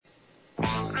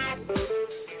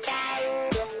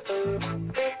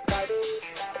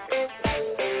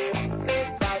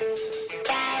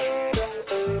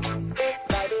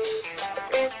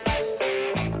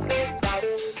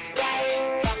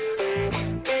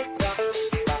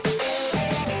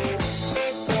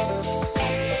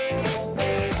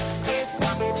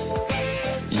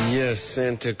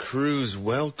Santa Cruz.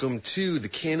 Welcome to the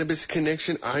Cannabis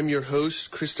Connection. I'm your host,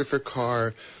 Christopher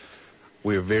Carr.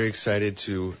 We are very excited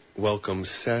to welcome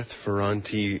Seth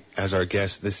Ferranti as our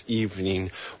guest this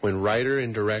evening when writer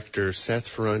and director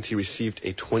Seth Ferranti received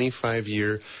a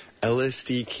 25-year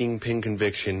LSD kingpin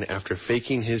conviction after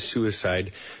faking his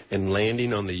suicide and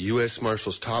landing on the U.S.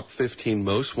 Marshals top 15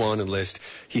 most wanted list.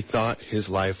 He thought his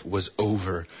life was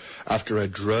over. After a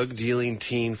drug-dealing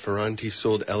teen, Ferranti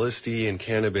sold LSD and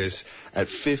cannabis at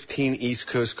 15 East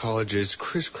Coast colleges,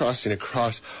 crisscrossing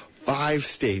across 5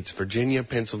 states, Virginia,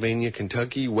 Pennsylvania,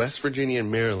 Kentucky, West Virginia,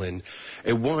 and Maryland.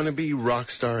 A wannabe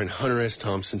rock star and Hunter S.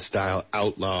 Thompson-style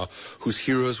outlaw whose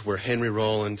heroes were Henry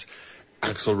Rollins,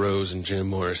 Axl Rose, and Jim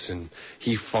Morrison.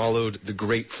 He followed the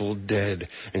Grateful Dead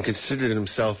and considered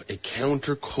himself a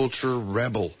counterculture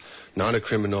rebel, not a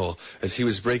criminal, as he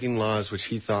was breaking laws which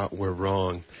he thought were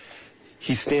wrong.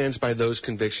 He stands by those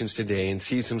convictions today and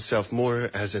sees himself more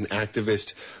as an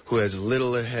activist who was a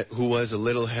little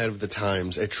ahead of the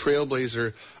times, a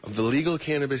trailblazer of the legal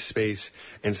cannabis space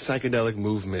and psychedelic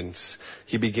movements.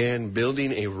 He began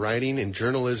building a writing and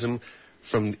journalism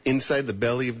from inside the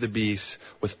belly of the beast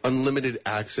with unlimited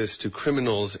access to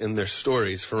criminals and their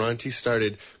stories. Ferranti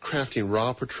started crafting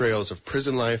raw portrayals of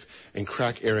prison life and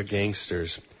crack-era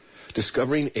gangsters.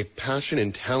 Discovering a passion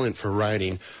and talent for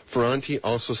writing, Ferranti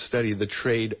also studied the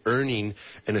trade, earning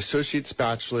an associate's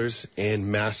bachelor's and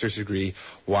master's degree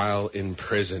while in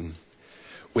prison.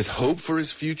 With hope for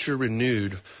his future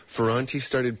renewed, Ferranti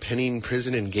started penning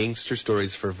prison and gangster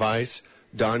stories for Vice,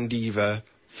 Don Diva,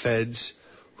 Feds,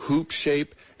 Hoop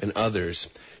Shape, and others.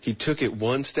 He took it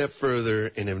one step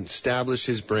further and established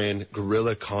his brand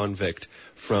Guerrilla Convict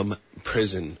from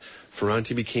prison.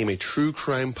 Ferranti became a true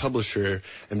crime publisher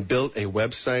and built a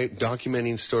website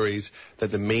documenting stories that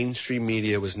the mainstream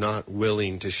media was not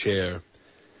willing to share.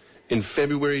 In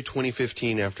February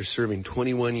 2015, after serving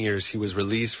 21 years, he was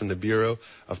released from the Bureau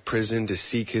of Prison to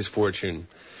seek his fortune.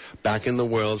 Back in the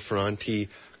world, Ferranti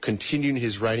continued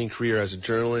his writing career as a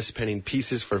journalist, penning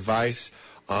pieces for Vice,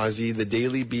 Ozzy, The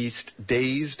Daily Beast,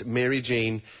 Dazed, Mary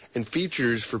Jane, and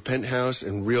features for Penthouse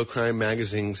and Real Crime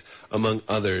magazines, among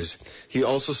others. He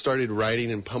also started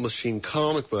writing and publishing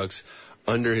comic books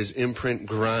under his imprint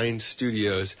Grind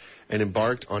Studios and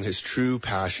embarked on his true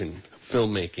passion,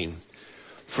 filmmaking.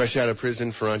 Fresh out of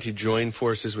prison, Ferranti joined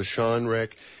forces with Sean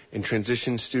Rick and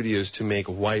Transition Studios to make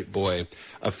White Boy,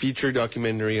 a feature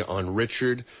documentary on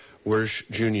Richard Wersch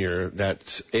Jr.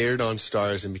 that aired on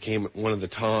Starz and became one of the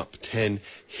top 10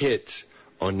 hits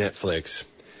on Netflix.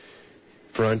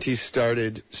 Ferranti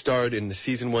starred in the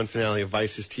season 1 finale of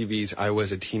Vice's TV's I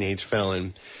Was a Teenage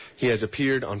Felon. He has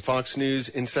appeared on Fox News,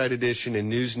 Inside Edition, and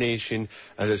News Nation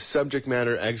as a subject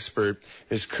matter expert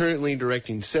and is currently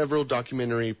directing several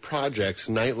documentary projects,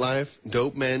 Nightlife,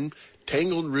 Dope Men,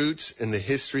 Tangled Roots, and the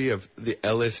History of the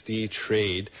LSD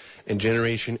Trade, and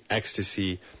Generation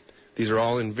Ecstasy. These are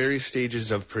all in various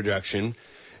stages of production.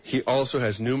 He also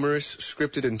has numerous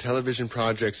scripted and television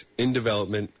projects in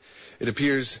development. It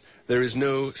appears there is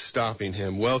no stopping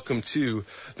him. Welcome to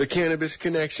the Cannabis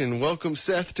Connection. Welcome,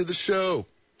 Seth, to the show.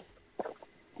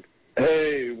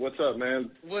 Hey, what's up,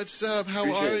 man? What's up? How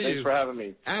Appreciate are it. you? Thanks for having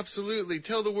me. Absolutely.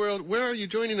 Tell the world, where are you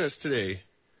joining us today?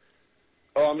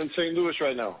 Oh, I'm in St. Louis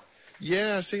right now.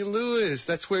 Yeah, St. Louis.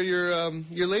 That's where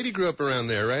your lady grew up around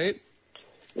there, right?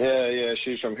 Yeah,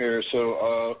 she's from here.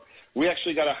 So we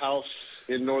actually got a house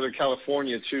in Northern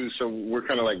California, too, so we're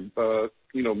kind of like,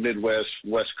 Midwest,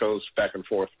 West Coast, back and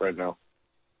forth right now.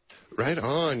 Right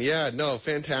on. Yeah, no,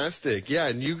 fantastic. Yeah,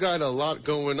 and you got a lot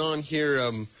going on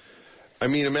here.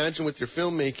 Imagine with your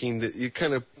filmmaking that it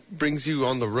kind of brings you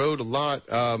on the road a lot.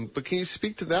 But can you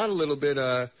speak to that a little bit?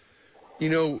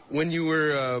 When you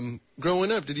were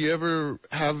growing up, did you ever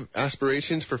have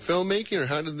aspirations for filmmaking, or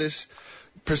how did this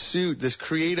pursuit, this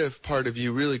creative part of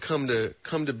you, really come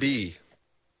to be?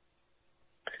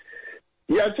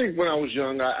 Yeah, I think when I was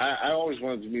young, I always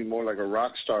wanted to be more like a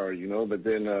rock star, but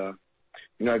then,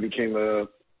 I became a,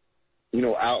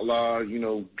 outlaw,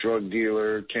 drug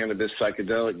dealer, cannabis,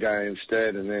 psychedelic guy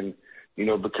instead. And then,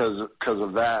 because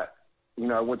of that,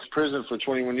 I went to prison for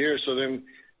 21 years. So then,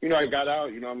 I got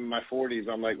out, I'm in my 40s.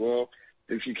 I'm like, well,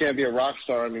 if you can't be a rock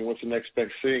star, what's the next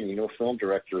best thing? Film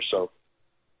director. So.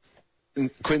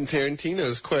 Quentin Tarantino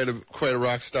is quite a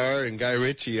rock star, and Guy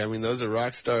Ritchie. Those are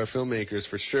rock star filmmakers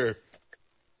for sure.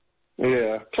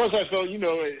 Yeah. Plus, I felt, in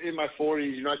my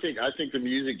 40s, I think the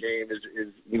music game is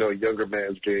a younger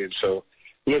man's game. So,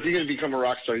 if you're going to become a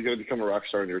rock star, you're going to become a rock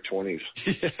star in your 20s.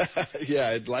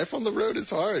 Yeah. Life on the road is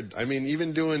hard.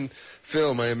 Even doing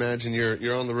film, I imagine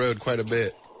you're on the road quite a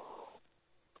bit.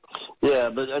 Yeah,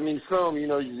 but I mean, film,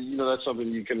 that's something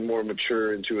you can more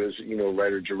mature into as,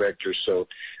 writer director. So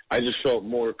I just felt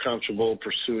more comfortable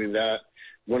pursuing that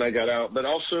when I got out. But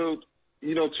also,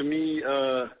 to me,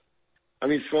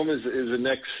 film is the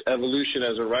next evolution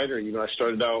as a writer. I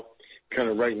started out kind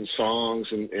of writing songs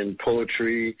and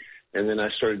poetry, and then I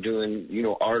started doing,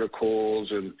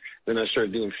 articles, and then I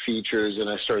started doing features, and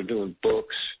I started doing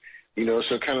books,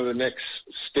 so kind of the next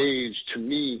stage to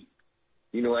me,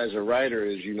 as a writer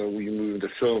is, when you move into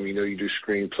film, you do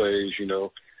screenplays,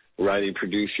 writing,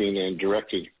 producing, and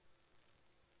directing.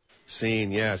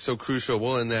 Scene, yeah, so crucial.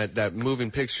 Well, and that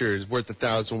moving picture is worth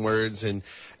 1,000 words. And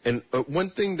one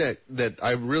thing that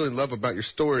I really love about your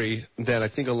story that I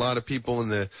think a lot of people in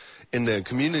the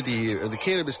community, the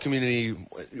cannabis community,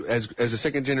 as a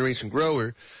second generation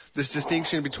grower, this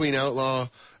distinction between outlaw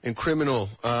and criminal,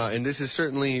 and this is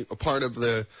certainly a part of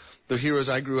the heroes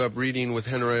I grew up reading with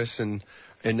Henris and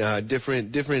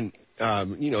different the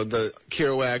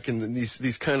Kerouac and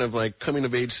these kind of like coming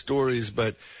of age stories,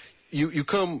 but you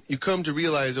come to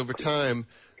realize over time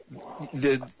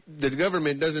that the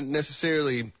government doesn't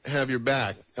necessarily have your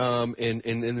back, and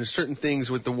there's certain things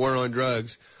with the war on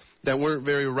drugs that weren't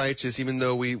very righteous, even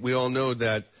though we all know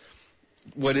that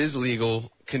what is legal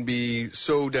can be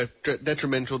so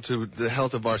detrimental to the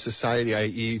health of our society,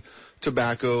 i.e.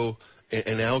 tobacco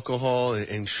and alcohol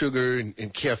and sugar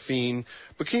and caffeine.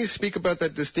 But can you speak about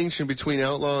that distinction between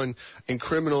outlaw and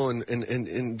criminal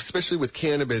and especially with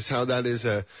cannabis, how that is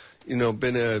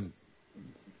been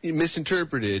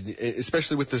misinterpreted,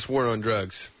 especially with this war on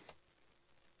drugs?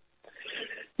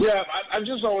 Yeah, I've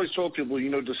just always told people,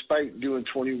 despite doing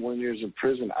 21 years in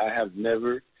prison, I have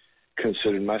never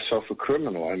considered myself a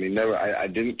criminal. I mean, never. I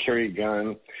didn't carry a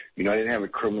gun. I didn't have a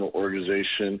criminal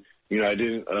organization. I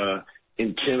didn't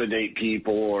intimidate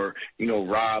people or,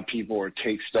 rob people or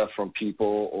take stuff from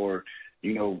people or,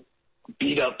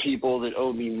 beat up people that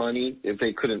owed me money if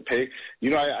they couldn't pay.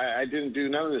 I didn't do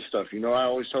none of this stuff. I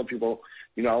always tell people,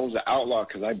 I was an outlaw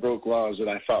because I broke laws that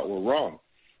I thought were wrong.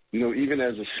 Even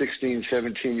as a 16,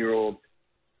 17-year-old,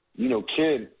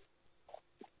 kid,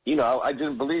 I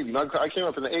didn't believe. I came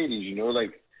up in the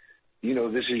 80s,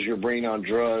 this is your brain on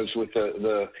drugs with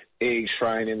the eggs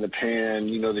frying in the pan,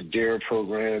 the DARE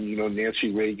program,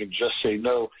 Nancy Reagan, just say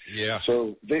no. Yeah.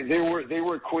 So they were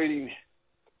equating,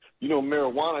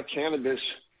 marijuana, cannabis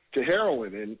to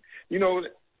heroin. And,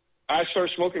 I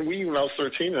started smoking weed when I was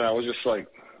 13, and I was just like,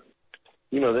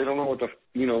 they don't know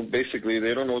what basically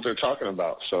they don't know what they're talking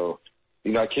about. So,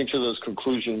 I came to those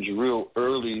conclusions real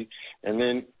early. And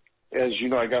then as,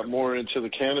 I got more into the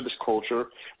cannabis culture,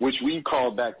 which we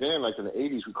called back then, like in the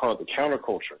 80s, we called it the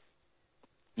counterculture.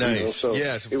 Nice. So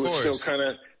yes, of course. It was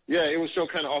still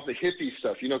kind of off the hippie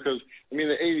stuff, because, the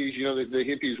 80s, the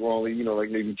hippies were only, like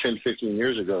maybe 10, 15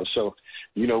 years ago. So,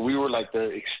 we were like the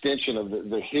extension of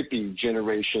the hippie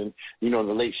generation, in the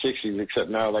late 60s, except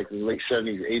now like in the late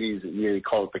 70s, 80s, they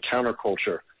call it the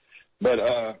counterculture.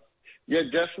 But,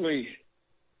 definitely,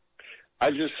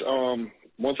 I just,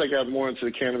 once I got more into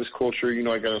the cannabis culture,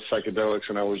 I got on psychedelics,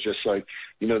 and I was just like,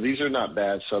 these are not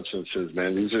bad substances,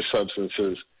 man. These are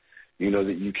substances,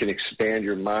 that you can expand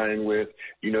your mind with,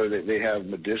 that they have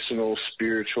medicinal,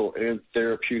 spiritual, and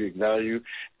therapeutic value.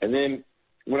 And then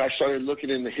when I started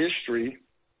looking into history,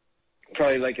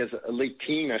 probably like as a late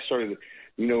teen, I started,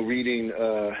 reading,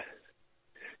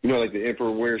 like The Emperor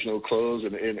Wears No Clothes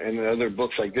and other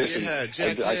books like this. Yeah, and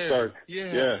Jack I start,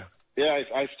 yeah.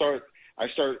 I start,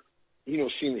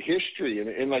 seeing the history.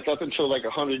 And like up until like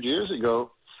 100 years ago,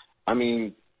 I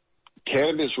mean,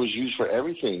 cannabis was used for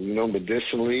everything,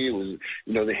 medicinally. It was,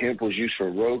 the hemp was used for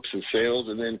ropes and sails.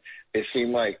 And then it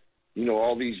seemed like,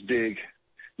 all these big,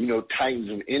 titans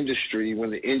of industry,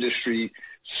 when the industry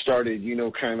started,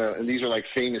 kind of, and these are like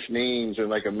famous names in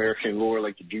like American lore,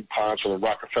 like the DuPonts or the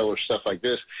Rockefeller, stuff like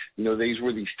this. These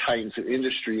were these titans of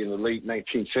industry in the late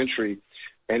 19th century.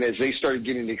 And as they started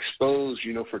getting exposed,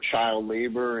 for child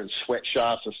labor and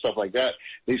sweatshops and stuff like that,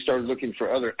 they started looking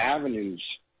for other avenues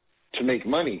to make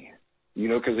money.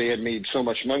 Because they had made so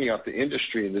much money off the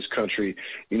industry in this country,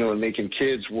 and making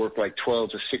kids work like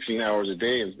 12 to 16 hours a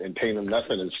day and paying them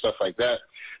nothing and stuff like that.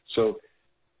 So,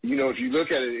 if you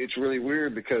look at it, it's really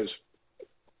weird because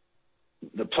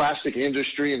the plastic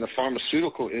industry and the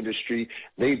pharmaceutical industry,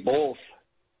 they both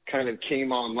kind of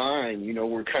came online,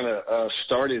 were kind of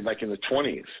started like in the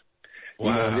 20s.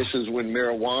 Wow. And this is when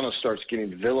marijuana starts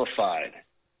getting vilified.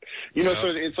 So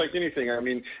it's like anything. I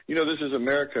mean, this is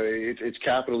America. It's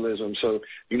capitalism. So,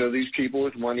 these people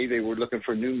with money, they were looking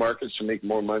for new markets to make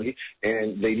more money,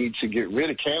 and they need to get rid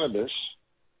of cannabis,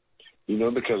 You know,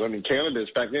 because, I mean, cannabis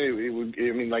back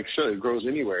then, like I said, it grows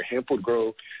anywhere. Hemp would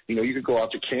grow, you know, you could go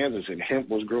out to Kansas and hemp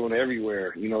was growing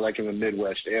everywhere, you know, like in the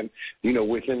Midwest. And, you know,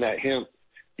 within that hemp,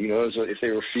 you know, if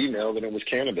they were female, then it was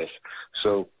cannabis.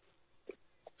 So,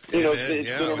 you know, it's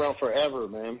been around forever,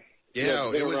 man.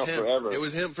 Yeah, it was hemp. Forever. It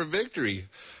was hemp for victory.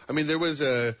 I mean, there's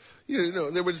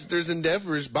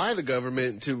endeavors by the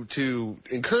government to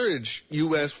encourage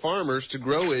U.S. farmers to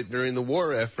grow it during the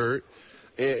war effort.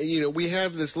 You know, we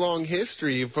have this long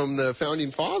history from the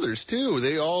founding fathers too.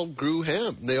 They all grew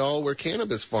hemp. They all were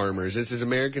cannabis farmers. It's as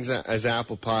Americans as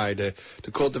apple pie to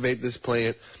cultivate this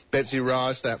plant. Betsy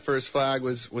Ross, that first flag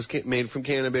was made from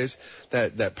cannabis.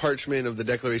 That parchment of the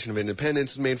Declaration of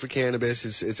Independence is made for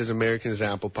cannabis. It's as American as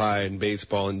apple pie and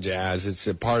baseball and jazz. It's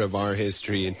a part of our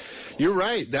history. And you're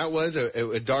right. That was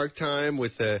a dark time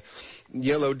with the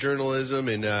yellow journalism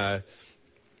and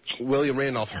William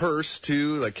Randolph Hearst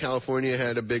too. Like California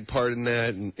had a big part in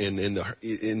that, and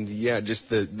just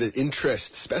the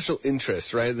interest, special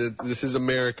interests, right? This is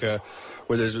America,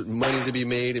 where there's money to be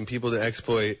made and people to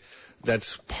exploit.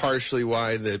 That's partially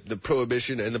why the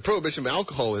prohibition of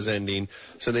alcohol is ending.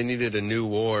 So they needed a new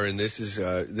war, and this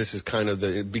is kind of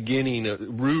the beginning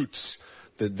of roots,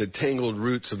 the tangled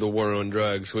roots of the war on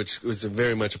drugs, which was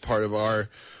very much a part of our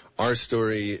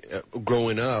story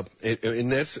growing up.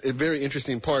 And that's a very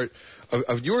interesting part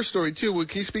of your story too. Well,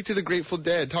 can you speak to the Grateful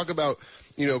Dead? Talk about,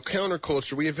 you know,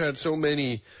 counterculture. We have had so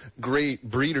many great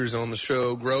breeders on the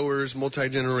show, growers,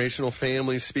 multi-generational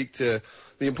families. Speak to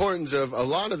the importance of a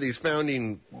lot of these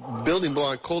founding building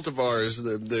block cultivars,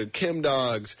 the chem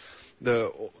dogs,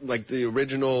 the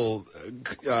original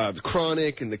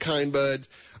chronic and the kind bud.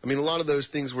 I mean, a lot of those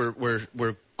things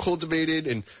were cultivated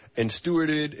and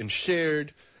stewarded and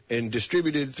shared and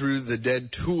distributed through the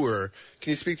Dead tour.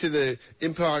 Can you speak to the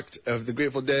impact of the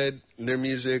Grateful Dead and their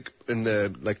music and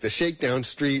the Shakedown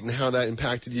Street and how that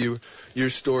impacted you, your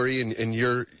story and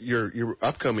your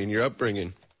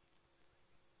upbringing?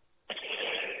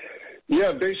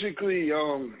 Yeah, basically,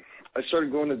 I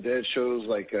started going to Dead shows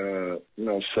like,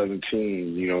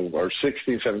 17, you know, or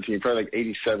 16, 17, probably like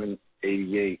 87,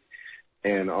 88.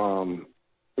 And,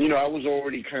 you know, I was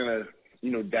already kind of,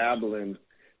 you know, dabbling,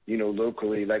 you know,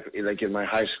 locally, like in my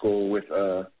high school with,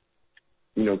 you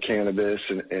know, cannabis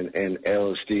and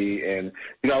LSD. And,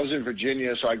 you know, I was in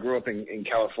Virginia, so I grew up in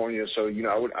California. So, you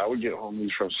know, I would get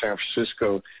homies from San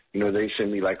Francisco. You know, they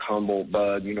send me like Humboldt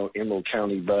bud, you know, Emerald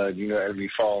County bud, you know,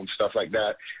 every fall and stuff like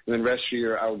that. And then the rest of the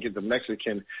year I would get the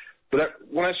Mexican. But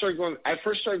I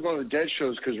first started going to Dead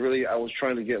shows because really I was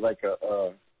trying to get like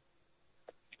a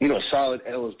solid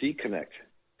LSD connect.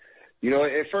 You know,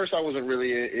 at first I wasn't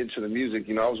really into the music.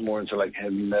 You know, I was more into like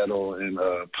heavy metal and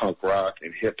punk rock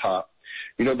and hip hop.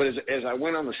 You know, but as I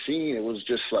went on the scene, it was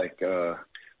just like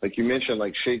you mentioned,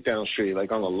 like Shakedown Street,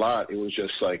 like on the lot, it was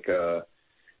just like it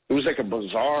was like a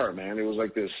bazaar, man. It was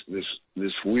like this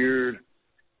weird,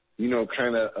 you know,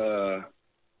 kind of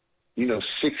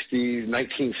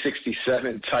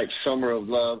 1967 type Summer of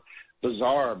Love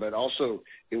bazaar, but also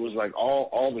it was like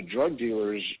all the drug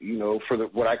dealers, you know, for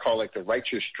what I call like the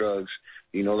righteous drugs,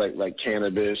 you know, like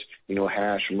cannabis, you know,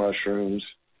 hash, mushrooms,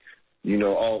 you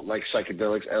know, all like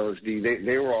psychedelics, LSD.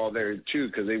 They were all there too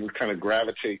because they would kind of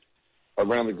gravitate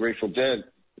around the Grateful Dead.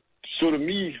 So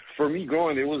for me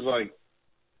going, it was like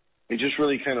it just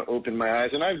really kind of opened my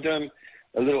eyes. And I've done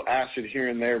a little acid here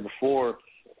and there before,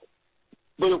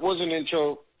 but it wasn't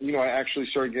until, you know, I actually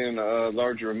started getting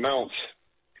larger amounts,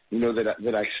 you know,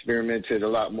 that I experimented a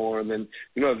lot more. And then,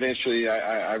 you know, eventually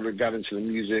I got into the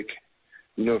music,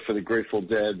 you know, for the Grateful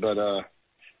Dead. But,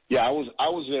 yeah, I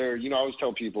was there, you know, I always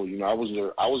tell people, you know, I was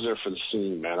there for the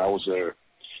scene, man. I was there.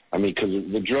 I mean, cause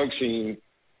the drug scene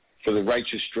for the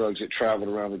righteous drugs that traveled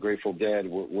around the Grateful Dead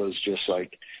was just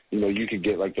like, you know, you could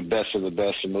get like the best of the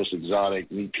best and most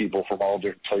exotic, meet people from all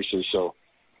different places. So,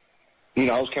 you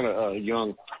know, I was kind of a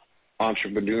young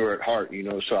entrepreneur at heart, you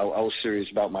know, so I was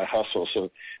serious about my hustle. So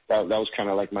that was kind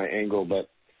of like my angle. But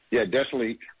yeah,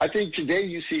 definitely. I think today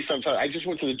you see sometimes, I just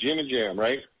went to the Gym and Jam,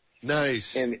 right?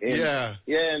 Nice. And yeah.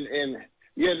 Yeah. And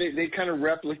they kind of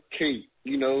replicate,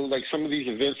 you know, like some of these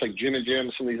events like Gym and Jam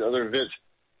and some of these other events,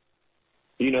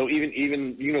 you know,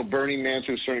 even, you know, Burning Man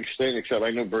to a certain extent, except I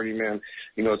know Burning Man,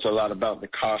 you know, it's a lot about the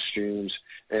costumes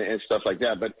and stuff like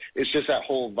that. But it's just that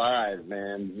whole vibe,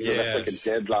 man. You know, that's like a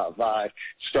Deadlock vibe.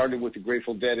 Started with the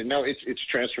Grateful Dead, and now it's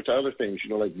transferred to other things,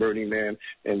 you know, like Burning Man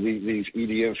and these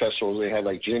EDM festivals. They have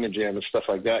like Gym and Jam and stuff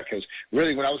like that. Because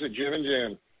really, when I was at Gym and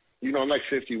Jam, you know, I'm like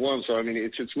 51, so I mean,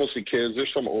 it's mostly kids.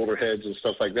 There's some older heads and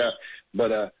stuff like that.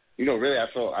 But, really, I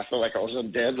felt like I was a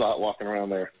dead lot walking around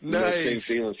there. Nice. Same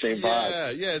feeling, same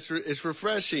vibe. Yeah, it's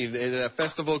refreshing, and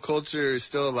festival culture is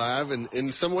still alive, and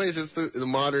in some ways, it's the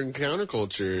modern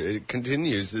counterculture. It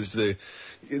continues. It's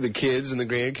the kids and the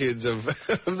grandkids of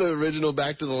of the original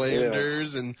Back to the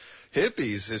Landers and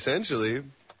hippies, essentially.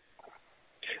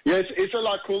 Yeah, it's a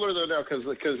lot cooler though now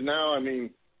because now, I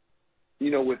mean,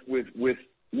 with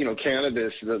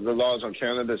cannabis, the laws on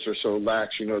cannabis are so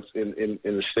lax. It's in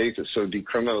the states, it's so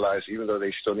decriminalized, even though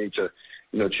they still need to,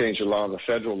 change the law on the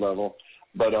federal level.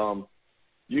 But,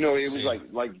 it was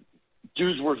like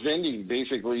dudes were vending,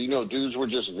 basically. Dudes were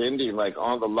just vending, like,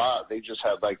 on the lot. They just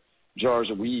had, like, jars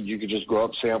of weed. You could just go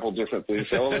up, sample different things.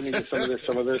 Say, let me get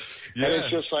some of this. Yeah.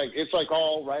 And it's like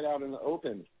all right out in the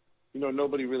open.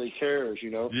 Nobody really cares,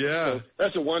 Yeah. So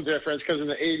that's the one difference, because in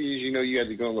the 80s, you had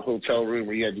to go in the hotel room,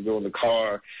 or you had to go in the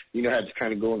car, had to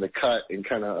kind of go in the cut and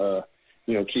kind of,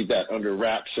 keep that under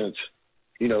wraps since,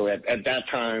 at that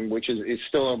time, which is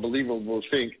still unbelievable to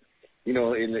think, in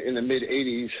the mid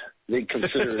 80s, they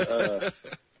considered,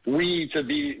 weed to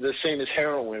be the same as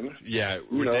heroin. Yeah,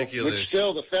 ridiculous. Which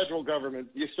still the federal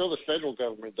government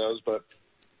does, but.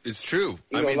 It's true.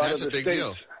 I mean, that's a big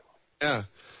deal. Yeah.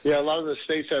 Yeah, a lot of the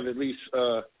states have at least,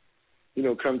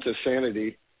 come to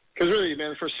sanity. Because really,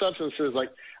 man, for substances, like,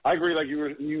 I agree, like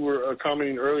you were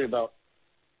commenting earlier about,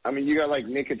 I mean, you got like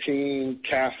nicotine,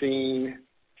 caffeine,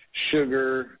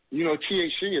 sugar,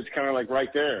 THC, it's kind of like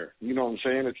right there. You know what I'm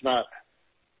saying? It's not,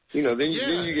 then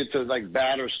you get to like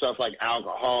badder stuff like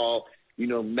alcohol,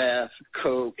 meth,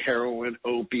 coke, heroin,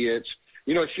 opiates.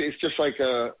 It's just like,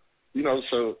 so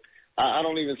I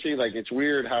don't even see, like, it's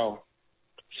weird how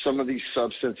some of these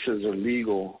substances are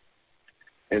legal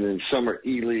and then some are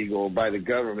illegal by the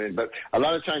government. But a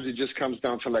lot of times it just comes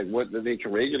down to, like, what they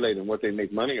can regulate and what they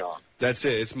make money on. That's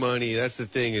it. It's money. That's the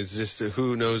thing, is just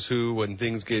who knows who when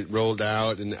things get rolled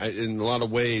out. And in a lot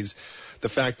of ways, the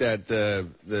fact that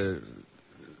the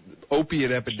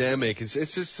opiate epidemic,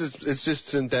 it's just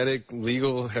synthetic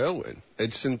legal heroin.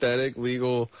 It's synthetic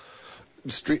legal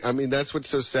street. I mean, that's what's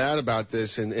so sad about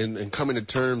this, and coming to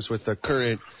terms with the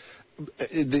current.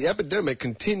 The epidemic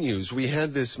continues. We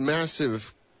had this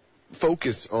massive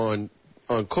focus on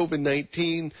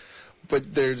COVID-19,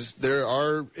 but there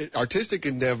are artistic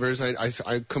endeavors.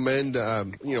 I commend,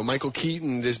 Michael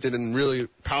Keaton just did a really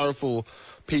powerful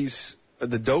piece,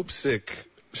 the Dope Sick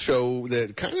show,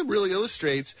 that kind of really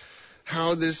illustrates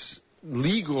how this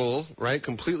legal, right,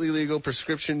 completely legal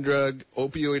prescription drug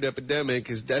opioid epidemic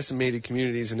has decimated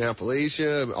communities in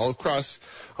Appalachia, all across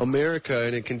America,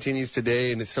 and it continues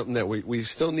today, and it's something that we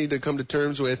still need to come to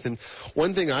terms with. And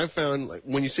one thing I've found, like,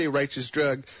 when you say righteous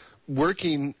drug,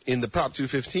 working in the Prop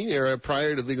 215 era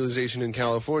prior to legalization in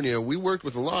California, we worked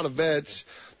with a lot of vets.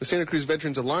 The Santa Cruz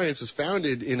Veterans Alliance was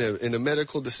founded in a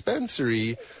medical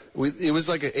dispensary. It was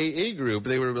like an AA group.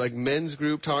 They were like men's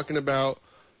group talking about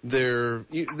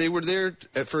they were there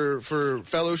for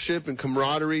fellowship and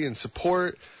camaraderie and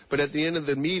support, but at the end of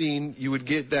the meeting, you would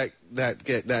get that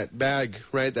bag,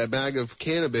 right? That bag of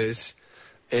cannabis.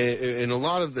 And a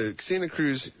lot of the Santa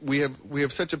Cruz, we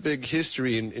have such a big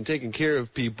history in taking care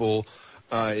of people,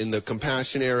 in the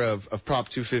compassion era of Prop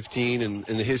 215 and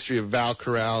the history of Val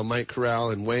Corral, Mike Corral,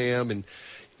 and Wham, and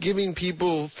giving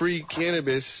people free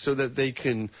cannabis so that they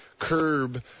can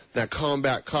curb that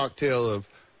combat cocktail of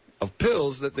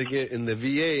pills that they get in the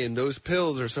VA, and those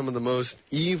pills are some of the most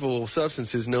evil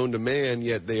substances known to man,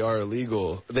 yet they are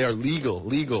illegal. They are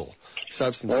legal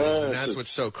substances, and that's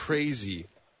what's so crazy.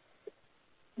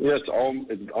 Yeah, it's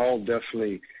all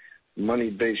definitely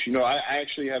money-based. I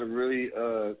actually had a really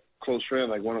close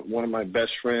friend, like one of my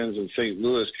best friends in St.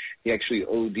 Louis. He actually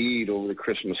OD'd over the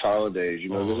Christmas holidays.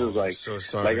 This is like, so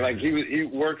sorry. Like he was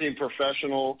working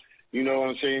professional. You know what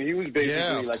I'm saying? He was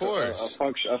basically like a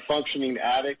functioning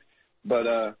addict.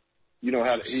 But,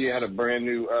 he had a brand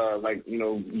new,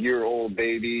 year-old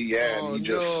baby. Yeah. Oh, and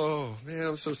no. Man,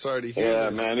 I'm so sorry to hear this. Yeah,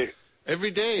 man.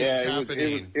 Every day it's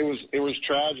happening. It was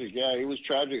tragic. Yeah, it was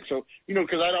tragic. So,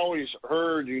 because I'd always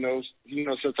heard,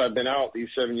 since I've been out these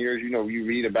 7 years, you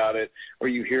read about it or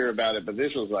you hear about it. But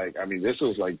this was like a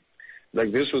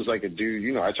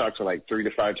dude, I talked to like 3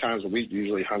 to 5 times a week,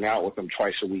 usually hung out with him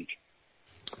twice a week.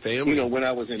 Family. When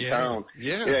I was in town.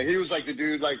 Yeah, he was like the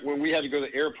dude, like when we had to go to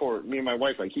the airport, me and my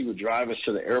wife, like he would drive us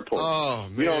to the airport. Oh,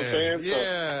 man. You know what I'm saying?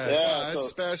 Yeah, so, that's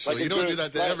special. Like you don't do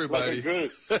that to everybody.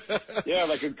 Like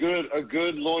a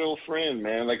good loyal friend,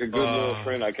 man. Like a good loyal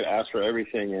friend. I could ask for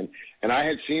everything. And I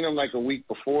had seen him like a week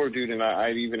before, dude, and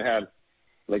I'd even had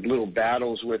like little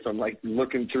battles with him, like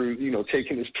looking through,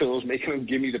 taking his pills, making him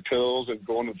give me the pills and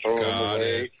going to throw them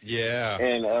away. Yeah.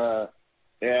 And,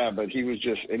 Yeah, but he was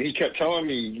just, and he kept telling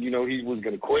me, you know, he was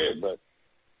going to quit, but,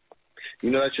 you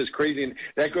know, that's just crazy. And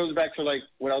that goes back to, like,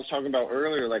 what I was talking about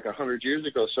earlier, like 100 years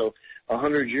ago. So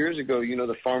 100 years ago, you know,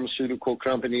 the pharmaceutical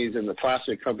companies and the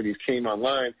plastic companies came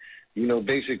online, you know,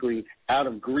 basically out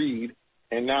of greed.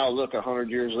 And now, look, 100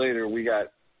 years later, we got,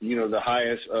 you know, the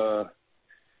highest,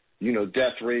 you know,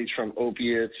 death rates from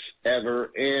opiates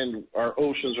ever, and our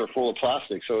oceans are full of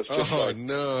plastic. So it's just like,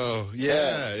 no.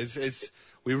 Yeah. It's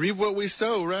we reap what we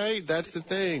sow, right? That's the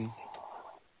thing.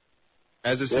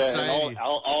 As a society. And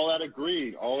all out of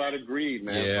greed,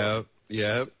 man.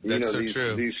 Yeah. That's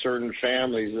true. These certain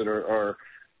families that are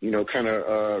you know, kind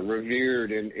of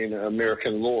revered in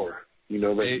American lore. You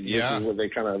know, this is what they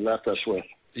kind of left us with.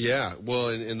 Yeah, well,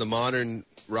 in the modern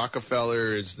Rockefeller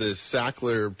is the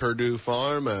Sackler Purdue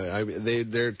Pharma.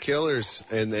 They're killers,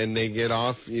 and they get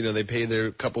off. You know, they pay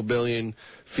their couple billion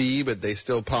fee, but they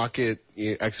still pocket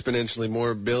exponentially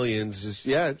more billions.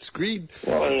 It's greed.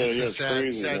 Well, it's a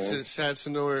crazy, sad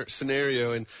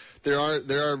scenario, and there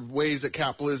are ways that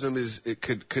capitalism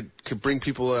could bring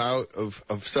people out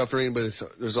of suffering, but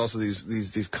there's also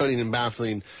these cunning and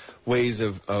baffling ways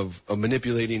of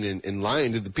manipulating and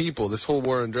lying to the people. This whole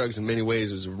war on drugs in many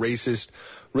ways was racist,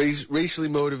 racially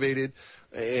motivated,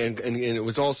 and it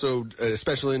was also a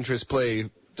special interest play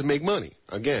to make money.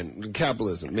 Again,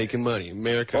 capitalism, making money,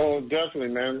 America. Oh,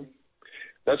 definitely, man.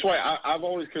 That's why I've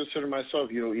always considered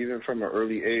myself, you know, even from an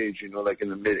early age, you know, like in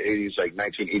the mid-'80s, like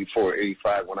 1984,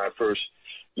 85, when I first,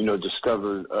 you know,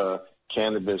 discovered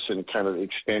cannabis and kind of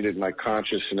expanded my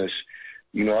consciousness.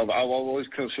 You know, I've always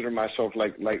considered myself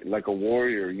like a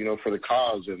warrior, you know, for the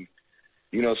cause. And,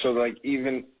 you know, so like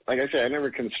even, like I said, I never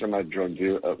considered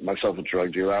myself a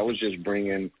drug dealer. I was just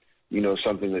bringing, you know,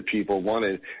 something that people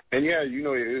wanted. And yeah, you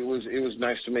know, it was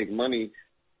nice to make money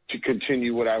to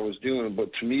continue what I was doing.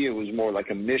 But to me, it was more like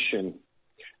a mission,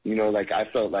 you know, like I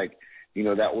felt like, you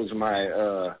know, that was my,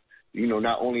 you know,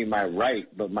 not only my right,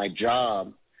 but my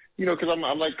job. You know, because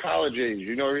I'm like college age.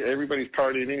 You know, everybody's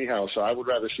partying anyhow, so I would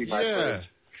rather see my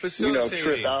friends, you know,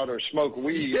 trip out or smoke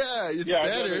weed. Yeah, it's better.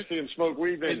 I'd rather see them smoke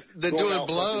weed than doing out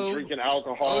blow, drinking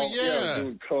alcohol. Oh yeah,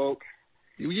 doing coke.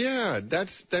 Yeah,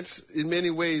 that's in many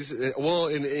ways. Well,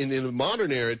 in the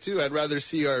modern era too, I'd rather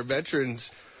see our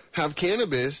veterans have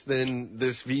cannabis than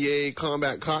this VA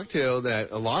combat cocktail that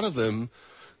a lot of them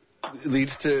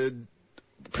leads to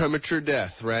premature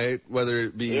death, right? Whether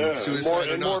it be suicide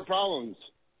or not. More problems.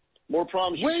 More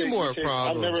problems. Way more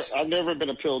problems. I've never been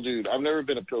a pill dude.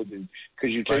 Because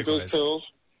you take those pills,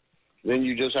 then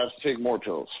you just have to take more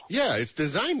pills. Yeah, it's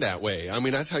designed that way. I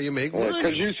mean, that's how you make money.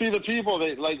 Because you see the people,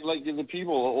 the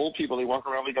old people, they walk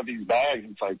around, they got these bags.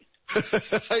 It's like,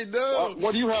 I know.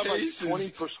 What do you have, cases, like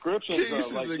 20 prescriptions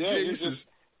cases of? Like, cases. Just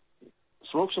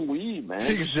smoke some weed, man.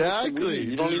 Exactly.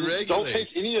 You don't take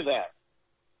any of that.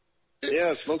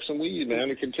 Yeah, smoke some weed, man.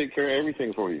 It can take care of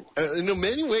everything for you. In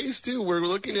many ways, too, we're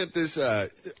looking at this.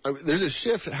 There's a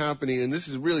shift happening, and this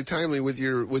is really timely with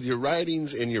your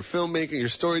writings and your filmmaking, your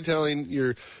storytelling,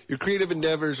 your creative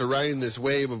endeavors are riding this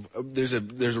wave of. There's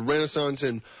a renaissance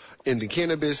in the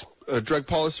cannabis, drug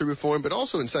policy reform, but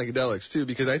also in psychedelics too,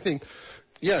 because I think,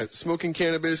 smoking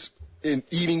cannabis and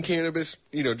eating cannabis,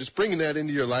 you know, just bringing that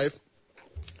into your life.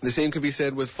 The same could be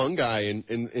said with fungi and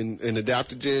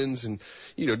adaptogens and,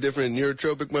 you know, different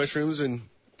neurotropic mushrooms and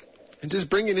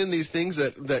just bringing in these things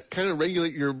that kind of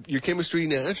regulate your chemistry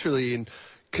naturally and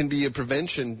can be a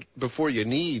prevention before you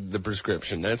need the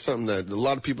prescription. That's something that a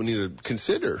lot of people need to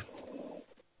consider.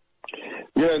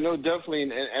 Yeah, no,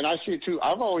 definitely. And I see it too.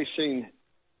 I've always seen,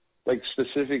 like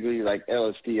specifically like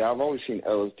LSD, I've always seen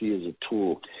LSD as a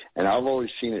tool. And I've always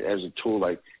seen it as a tool.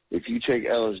 Like if you take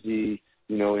LSD,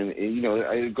 you know, and you know,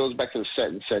 it goes back to the set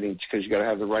and settings because you got to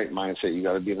have the right mindset. You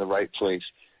got to be in the right place,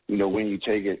 you know, when you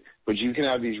take it. But you can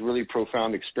have these really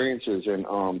profound experiences. And,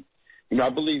 you know, I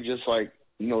believe just like,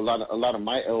 you know, a lot of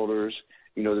my elders,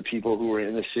 you know, the people who were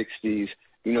in the 60s,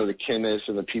 you know, the chemists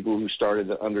and the people who started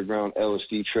the underground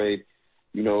LSD trade,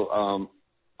 you know,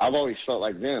 I've always felt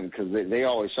like them because they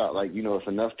always thought like, you know, if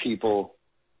enough people,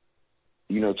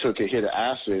 you know, took a hit of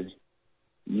acid,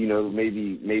 you know,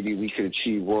 maybe we could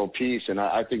achieve world peace. And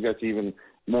I think that's even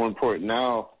more important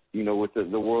now, you know, with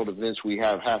the world events we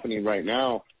have happening right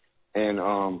now. And,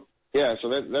 so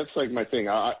that's like my thing.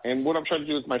 And what I'm trying to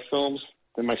do with my films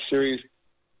and my series,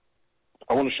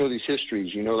 I want to show these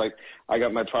histories, you know, like I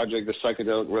got my project, The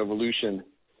Psychedelic Revolution,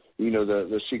 you know,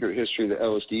 the secret history of the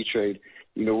LSD trade.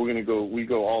 You know, we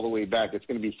go all the way back. It's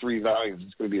going to be 3 volumes.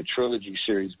 It's going to be a trilogy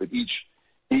series, but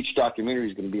each documentary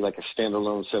is going to be like a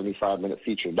standalone 75-minute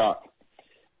feature doc.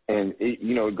 And it,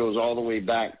 you know, it goes all the way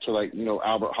back to like, you know,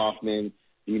 Albert Hoffman,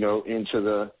 you know, into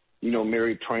the, you know,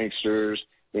 Merry Pranksters,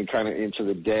 and kind of into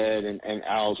the Dead and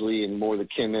Owsley and more the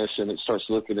chemists, and it starts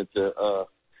looking at the,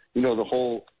 the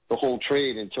whole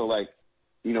trade until, like,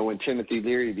 when Timothy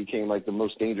Leary became, like, the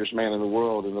most dangerous man in the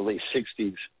world in the late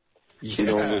 60s,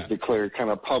 and was declared kind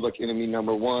of public enemy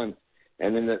number one.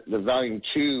 And then the volume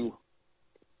 2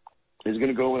 is going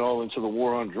to go all into the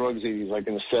war on drugs 80s, like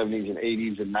in the 70s and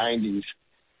 80s and 90s,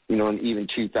 and even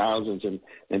 2000s,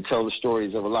 and tell the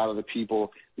stories of a lot of the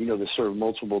people, that served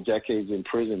multiple decades in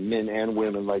prison, men and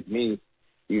women like me,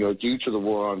 due to the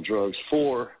war on drugs,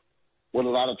 for what a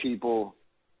lot of people,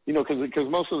 because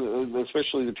most of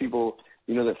especially the people,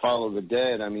 that follow the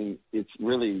Dead, I mean, it's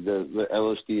really the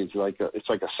LSD is it's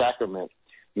like a sacrament.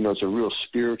 It's a real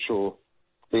spiritual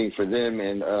thing for them.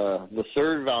 And the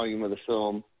third volume of the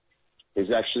film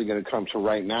is actually going to come to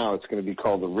right now. It's going to be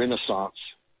called The Renaissance.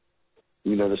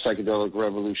 The psychedelic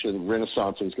revolution,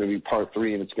 Renaissance, is going to be part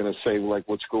 3, and it's going to say, like,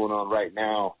 what's going on right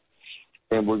now.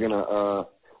 And we're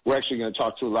actually going to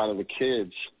talk to a lot of the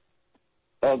kids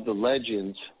of the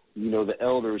legends, the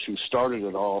elders who started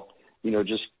it all,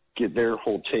 just get their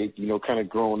whole take, kind of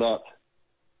growing up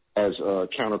as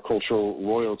countercultural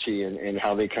royalty and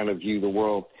how they kind of view the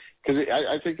world. Because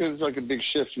I think there's, like, a big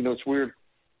shift. It's weird.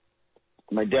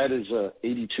 My dad is a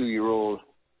 82-year-old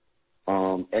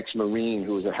ex-Marine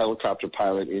who was a helicopter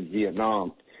pilot in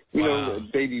Vietnam. A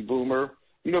baby boomer,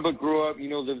 but grew up,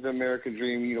 lived the American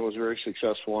dream, was very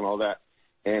successful and all that.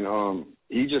 And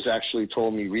he just actually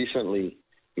told me recently,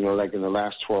 like in the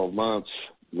last 12 months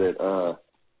that,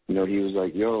 he was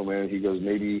like, yo, man, he goes,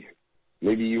 maybe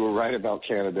you were right about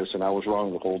cannabis and I was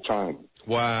wrong the whole time.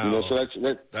 Wow. So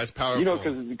that's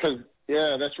powerful. Because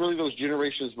that's really those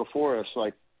generations before us,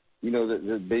 like,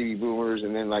 the baby boomers,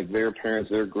 and then, like, their parents,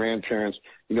 their grandparents,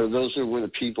 those were the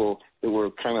people that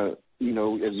were kind of,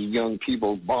 as young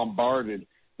people, bombarded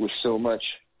with so much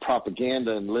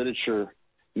propaganda and literature,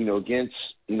 against,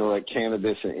 like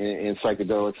cannabis and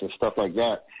psychedelics and stuff like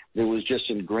that. That was just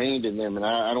ingrained in them. And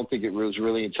I don't think it was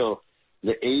really until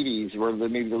the 80s or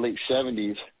maybe the late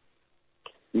 70s,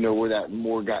 where that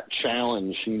more got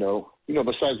challenged,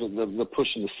 besides the push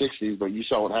in the 60s, but you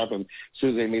saw what happened as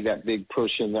soon as they made that big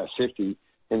push in the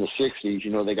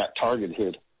 60s, they got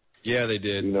targeted. Yeah, they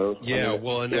did.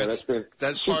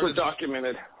 That's super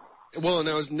documented. Well, and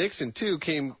that was Nixon, too,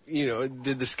 did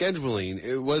the scheduling.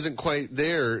 It wasn't quite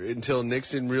there until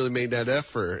Nixon really made that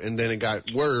effort, and then it got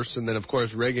worse, and then, of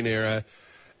course, Reagan era,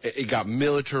 it got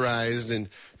militarized and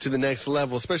to the next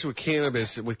level, especially with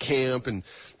cannabis, with camp and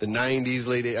the 90s,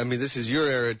 this is your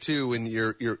era too, when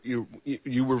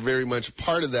you were very much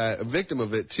part of that, a victim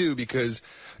of it too, because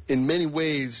in many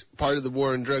ways, part of the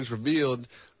war on drugs revealed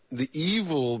the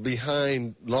evil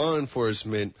behind law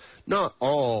enforcement. Not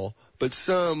all, but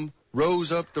some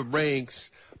rose up the ranks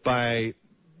by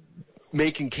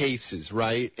making cases,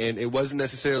 right? And it wasn't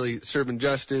necessarily serving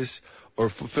justice or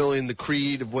fulfilling the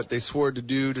creed of what they swore to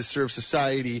do to serve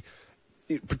society,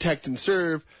 protect and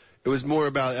serve. It was more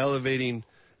about elevating.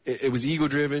 It was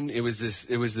ego-driven. It was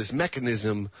this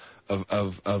mechanism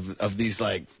of these,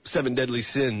 like, 7 deadly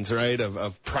sins, right?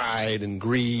 Of pride and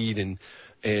greed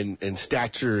and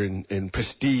stature and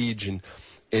prestige, and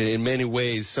in many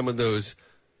ways, some of those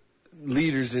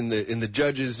leaders in the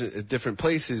judges at different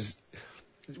places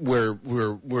were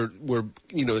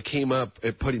came up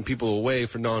at putting people away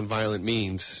for nonviolent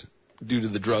means due to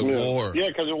the drug war. Yeah,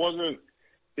 because it wasn't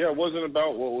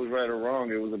about what was right or wrong.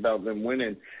 It was about them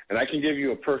winning. And I can give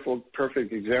you a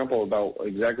perfect example about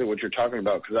exactly what you're talking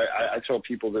about, because I tell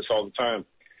people this all the time.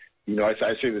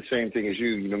 I say the same thing as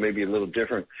you, maybe a little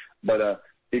different. But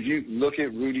if you look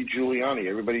at Rudy Giuliani,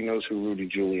 everybody knows who Rudy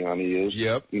Giuliani is.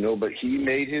 Yep. But he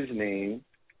made his name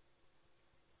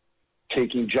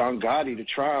taking John Gotti to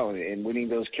trial and winning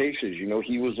those cases.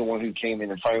 He was the one who came in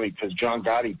and finally, because John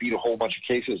Gotti beat a whole bunch of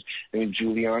cases, and then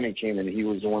Giuliani came in and he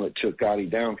was the one that took Gotti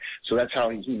down. So that's how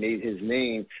he made his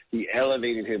name. He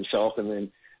elevated himself, and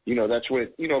then, that's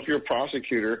what, if you're a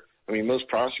prosecutor, most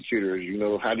prosecutors,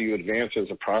 how do you advance as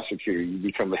a prosecutor? You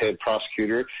become the head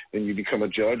prosecutor, then you become a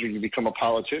judge, or you become a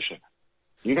politician.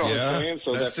 You know what I'm saying?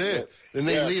 So that's it. Then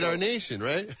they lead our nation,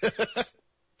 right?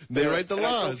 They write the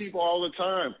laws.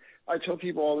 I tell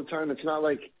people all the time, it's not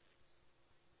like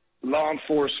law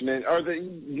enforcement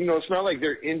it's not like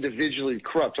they're individually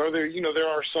corrupt. There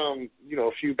are some,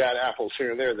 a few bad apples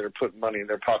here and there that are putting money in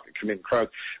their pocket committing crimes.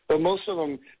 But most of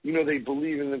them, they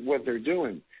believe in what they're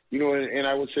doing. And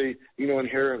I would say,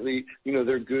 inherently,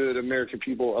 they're good American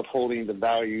people upholding the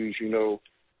values,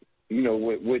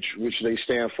 which they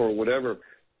stand for, whatever.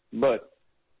 But,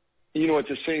 at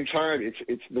the same time,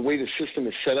 it's the way the system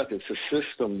is set up. It's a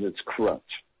system that's corrupt.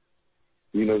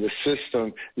 The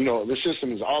system, the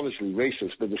system is obviously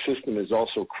racist, but the system is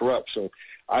also corrupt. So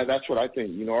that's what I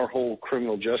think, our whole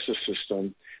criminal justice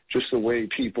system, just the way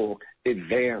people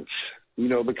advance,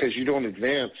 because you don't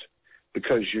advance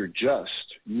because you're just.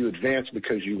 You advance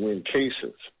because you win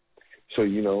cases. So,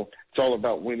 it's all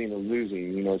about winning or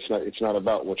losing. It's not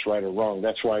about what's right or wrong.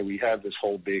 That's why we have this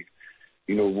whole big,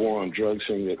 war on drugs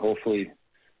thing that hopefully,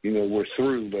 we're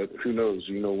through, but who knows?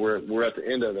 We're at the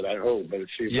end of it, I hope, but it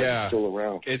seems like it's still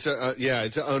around. It's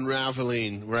it's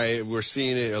unraveling, right? We're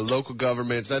seeing it in local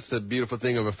governments. That's the beautiful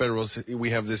thing of a federal.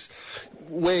 We have this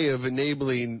way of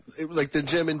enabling, like the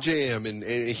Gem and Jam, and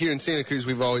here in Santa Cruz,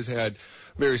 we've always had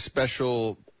very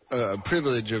special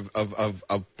privilege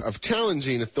of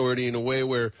challenging authority in a way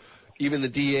where even the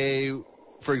DA,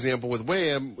 for example, with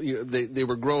Wham, they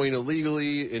were growing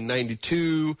illegally in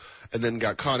 92 and then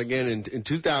got caught again in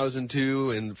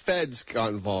 2002, and feds got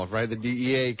involved, right? The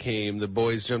DEA came, the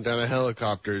boys jumped out of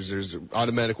helicopters, there's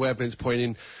automatic weapons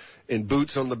pointing in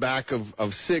boots on the back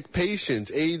of sick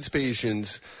patients, AIDS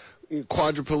patients,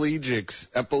 quadriplegics,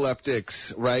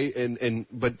 epileptics, right?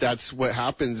 But that's what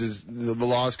happens is the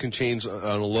laws can change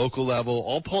on a local level.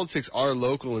 All politics are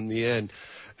local in the end.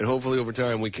 And hopefully over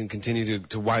time we can continue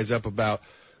to wise up about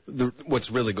what's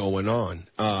really going on,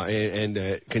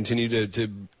 and continue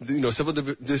to civil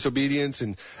disobedience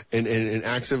and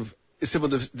acts of civil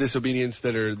disobedience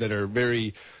that are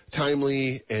very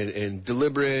timely and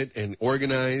deliberate and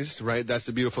organized, right? That's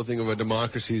the beautiful thing of a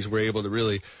democracy is we're able to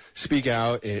really speak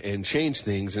out and change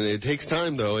things. And it takes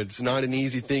time, though. It's not an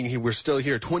easy thing. We're still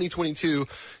here, 2022,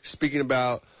 speaking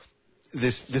about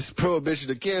this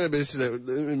prohibition of cannabis that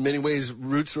in many ways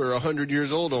roots are 100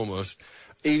 years old almost,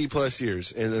 80 plus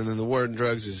years. And then the war on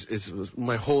drugs is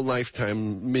my whole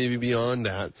lifetime, maybe beyond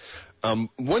that.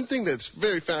 One thing that's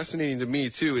very fascinating to me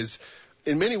too is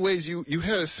in many ways you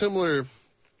had a similar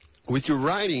with your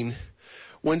writing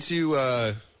once you,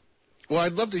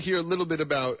 I'd love to hear a little bit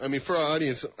about, for our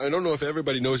audience, I don't know if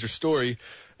everybody knows your story.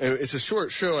 It's a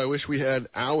short show. I wish we had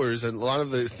hours, and a lot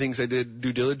of the things I did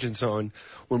due diligence on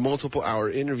were multiple-hour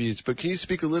interviews. But can you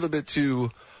speak a little bit to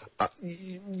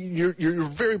you're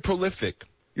very prolific.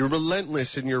 You're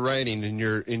relentless in your writing and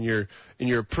your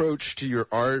approach to your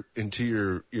art and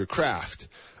to your craft.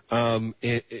 And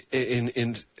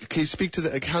can you speak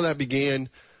to how that began?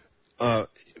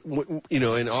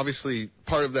 And obviously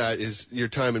part of that is your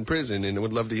time in prison, and I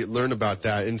would love to learn about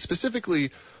that. And specifically,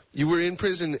 you were in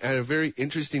prison at a very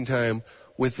interesting time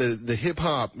with the hip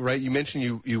hop, right? You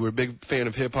mentioned you were a big fan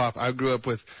of hip hop. I grew up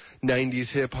with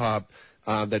 90s hip hop,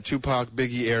 that Tupac,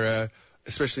 Biggie era,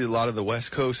 especially a lot of the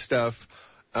West Coast stuff.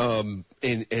 And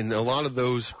a lot of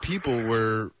those people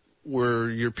were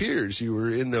your peers. You were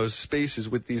in those spaces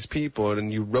with these people,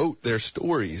 and you wrote their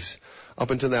stories. Up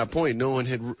until that point,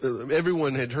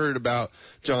 everyone had heard about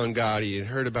John Gotti and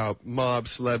heard about mob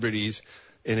celebrities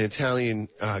and Italian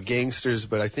gangsters,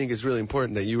 but I think it's really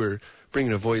important that you were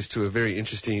bringing a voice to a very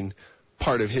interesting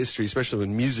part of history, especially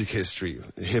in music history,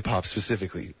 hip hop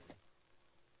specifically.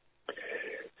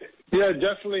 Yeah,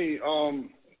 definitely.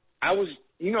 I was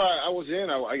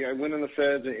I went in the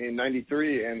feds in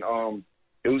 '93, and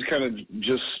it was kind of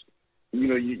just,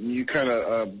 you kind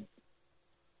of,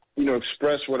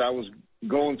 express what I was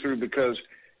going through because,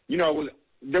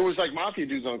 there was like mafia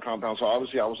dudes on the compound, so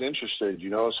obviously I was interested,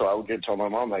 so I would tell my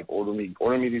mom, like, order me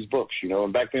these books,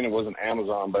 and back then it wasn't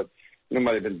Amazon, but it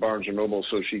might have been Barnes or Noble,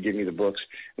 so she'd give me the books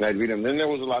and I'd read them. Then there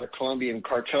was a lot of Colombian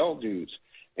cartel dudes,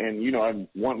 and, I'd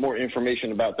want more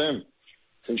information about them,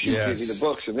 and she'd give me the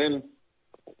books. And then,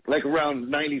 like around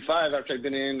 95, after I'd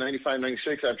been in 95,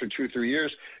 96, after 2 or 3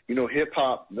 years, hip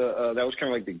hop, that was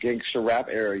kind of like the gangster rap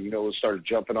era, it started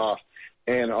jumping off.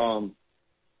 And, I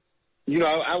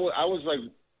was like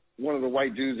one of the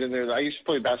white dudes in there. I used to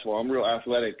play basketball. I'm real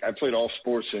athletic. I played all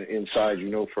sports inside,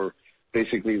 for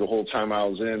basically the whole time I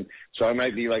was in. So I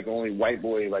might be like the only white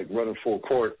boy, like running full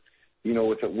court,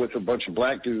 with a bunch of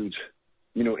black dudes,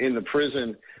 in the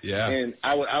prison. Yeah. And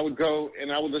I would go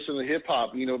and I would listen to hip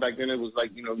hop. Back then it was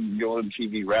like, the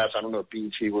MTV Raps. I don't know if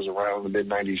BET was around in the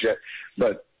mid-90s yet,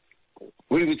 but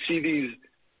we would see these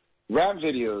rap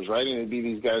videos, right? And it'd be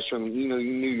these guys from,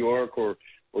 New York or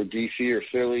DC or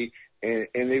Philly, and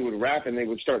they would rap and they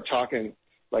would start talking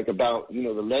like about,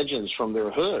 the legends from their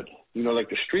hood, like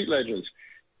the street legends.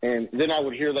 And then I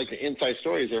would hear like the inside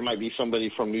stories. There might be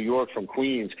somebody from New York, from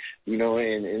Queens,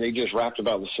 and they just rapped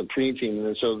about the Supreme Team.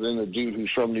 And so then the dude who's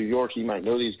from New York, he might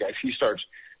know these guys. He starts,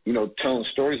 telling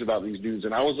stories about these dudes.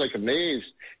 And I was like amazed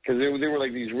because they were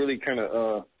like these really kind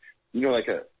of, like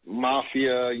a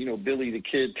mafia, Billy the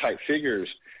Kid type figures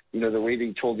the way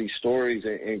they told these stories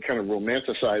and kind of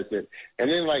romanticized it. And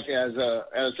then, like, as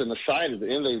an aside at the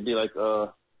end, they'd be like,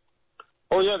 oh,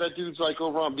 yeah, that dude's, like,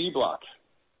 over on B Block.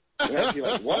 And I'd be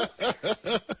like, what?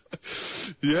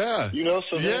 Yeah.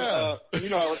 So then,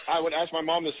 I would ask my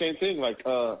mom the same thing, like,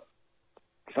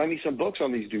 find me some books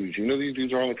on these dudes. These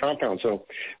dudes are on the compound. So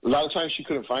a lot of times she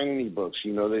couldn't find any books.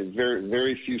 They very,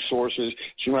 very few sources.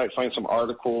 She might find some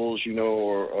articles,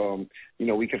 or,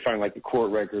 we could find like the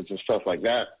court records and stuff like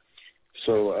that.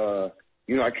 So,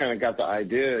 I kind of got the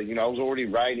idea. I was already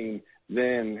writing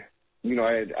then.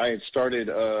 I had started,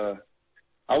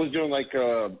 I was doing like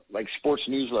sports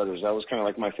newsletters. That was kind of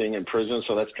like my thing in prison.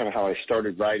 So that's kind of how I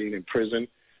started writing in prison.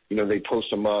 They post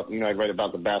them up. I'd write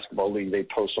about the basketball league. They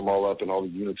post them all up and all the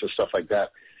units and stuff like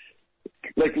that,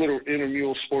 like little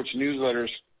intramural sports newsletters.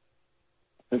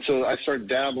 And so I started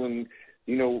dabbling,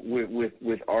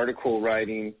 with article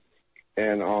writing,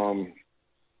 and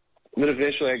then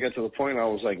eventually I got to the point I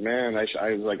was like, man, I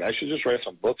should just write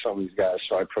some books on these guys.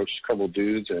 So I approached a couple of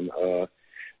dudes, and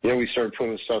we started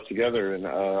putting stuff together, and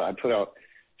I put out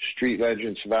Street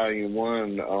Legends Volume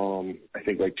 1, I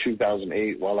think like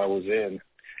 2008 while I was in.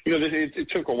 It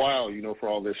took a while, for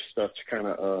all this stuff to kind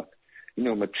of,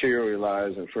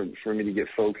 materialize and for me to get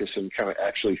focused and kind of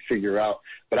actually figure out.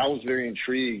 But I was very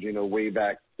intrigued, way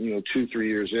back, 2-3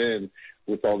 years in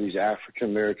with all these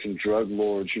African-American drug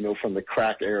lords, from the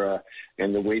crack era,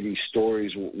 and the way these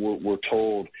stories were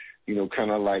told,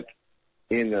 kind of like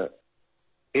in the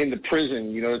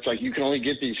prison. It's like you can only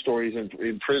get these stories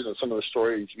in prison. Some of the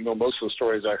stories, most of the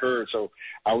stories I heard. So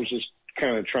I was just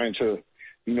kind of trying to,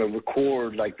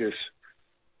 record like this,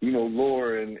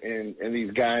 lore and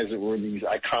these guys that were these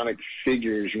iconic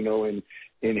figures, in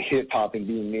hip hop and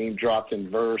being name dropped in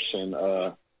verse and,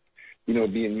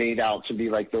 being made out to be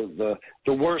like the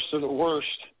worst of the worst,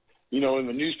 in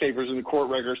the newspapers and the court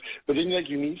records. But then like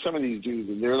you meet some of these dudes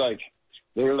and they're like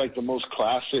the most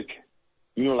classic,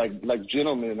 like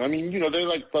gentlemen. I mean, they're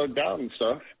like thugged out and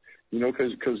stuff,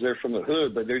 cause they're from the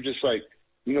hood, but they're just like,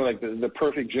 like the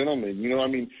perfect gentleman, I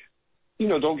mean,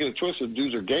 don't get it twisted.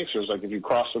 Dudes are gangsters. Like if you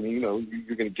cross them, you're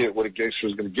going to get what a gangster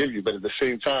is going to give you. But at the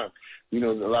same time, a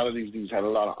lot of these dudes had a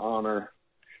lot of honor.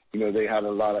 They had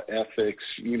a lot of ethics.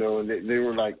 And they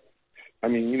were like, I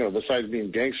mean, besides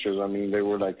being gangsters, I mean, they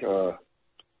were like,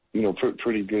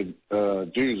 pretty good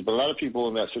dudes. But a lot of people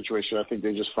in that situation, I think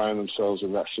they just find themselves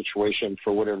in that situation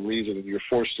for whatever reason, and you're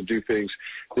forced to do things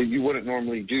that you wouldn't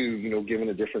normally do, given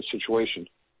a different situation.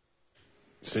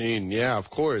 Scene, yeah, of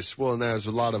course. Well, and there's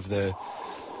a lot of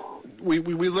we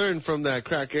learned from that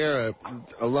crack era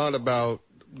a lot about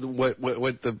what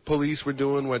the police were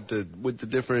doing, what the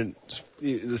different,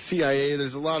 the CIA.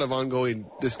 There's a lot of ongoing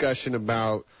discussion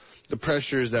about the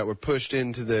pressures that were pushed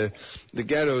into the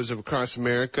ghettos of across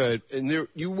America, and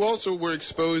you also were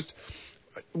exposed.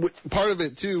 Part of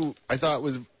it too, I thought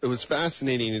was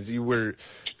fascinating, is you were.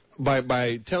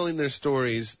 By telling their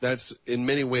stories, that's in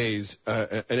many ways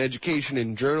an education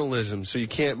in journalism. So you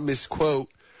can't misquote,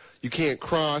 you can't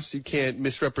cross, you can't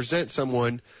misrepresent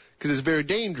someone because it's very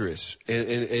dangerous.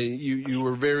 And you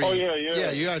were very. Oh yeah.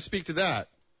 Yeah, you got to speak to that.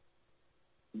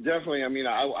 Definitely. I mean,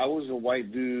 I was a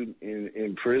white dude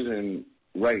in prison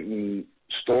writing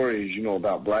stories,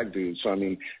 about black dudes. So I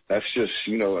mean, that's just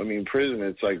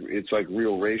prison. It's like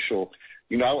real racial.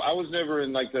 I was never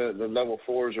in like the level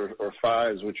 4s or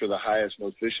 5s, which are the highest,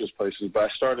 most vicious places, but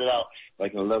I started out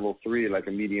like in a level 3, like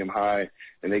a medium high,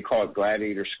 and they call it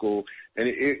gladiator school. And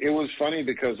it was funny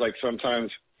because like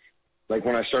sometimes, like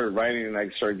when I started writing and I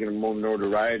started getting more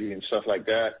notoriety and stuff like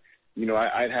that,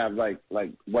 I'd have like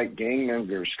white gang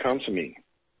members come to me,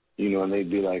 and they'd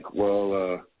be like,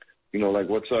 well, like,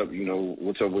 what's up?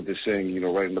 What's up with this thing,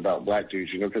 writing about black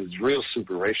dudes, because it's real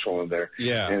super racial in there.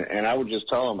 Yeah. And I would just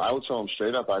tell them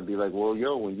straight up. I'd be like, well,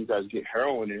 when you guys get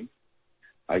heroin in,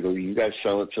 I go, you guys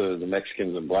sell it to the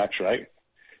Mexicans and blacks, right?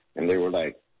 And they were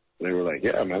like,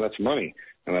 yeah, man, that's money.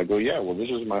 And I go, yeah, well, this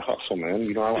is my hustle, man.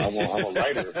 I'm a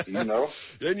writer,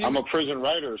 I'm a prison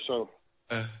writer. So,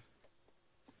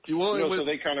 so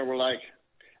they kind of were like,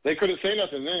 they couldn't say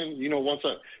nothing then,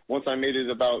 once I made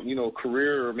it about,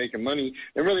 career or making money.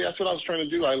 And really that's what I was trying to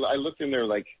do. I looked in there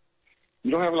like, you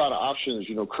don't have a lot of options,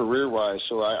 career-wise.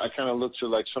 So I kind of looked to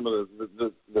like some of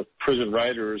the prison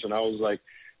writers, and I was like,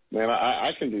 man,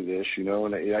 I can do this,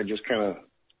 and I just kind of,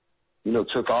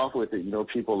 took off with it.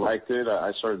 People liked it.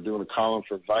 I started doing a column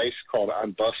for Vice called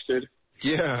I'm Busted.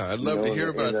 Yeah, I'd love to hear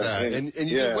about that. And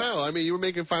you did well. I mean, you were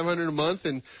making $500 a month,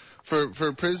 and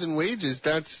for prison wages,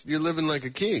 you're living like a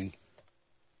king.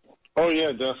 Oh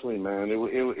yeah, definitely, man. It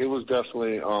was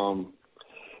definitely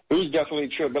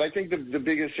true. But I think the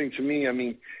biggest thing to me, I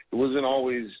mean, it wasn't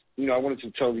always I wanted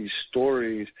to tell these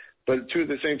stories, but too, at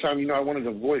the same time, I wanted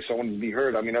a voice. I wanted to be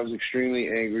heard. I mean, I was extremely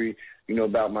angry,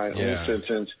 about my own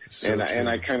sentence, and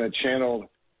I kind of channeled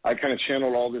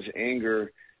all this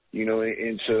anger,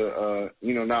 into,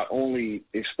 not only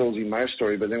exposing my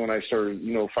story, but then when I started,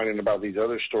 finding about these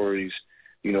other stories,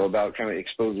 about kind of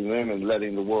exposing them and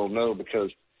letting the world know,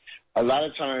 because a lot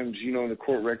of times, in the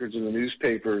court records and the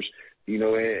newspapers,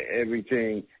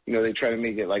 everything, they try to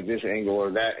make it like this angle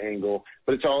or that angle,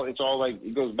 but it's all like,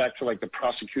 it goes back to like the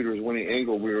prosecutor's winning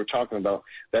angle we were talking about.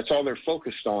 That's all they're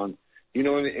focused on,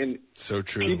 and so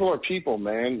true. People are people,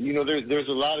 man. There's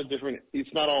a lot of different,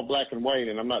 it's not all black and white,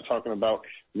 and I'm not talking about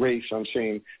race. I'm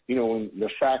saying, when the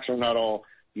facts are not all,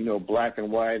 black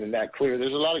and white and that clear.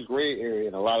 There's a lot of gray area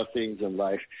and a lot of things in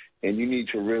life, and you need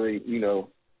to really,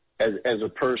 as a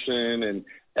person and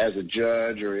as a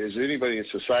judge or as anybody in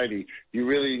society, you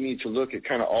really need to look at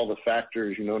kind of all the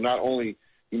factors, not only,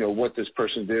 what this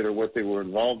person did or what they were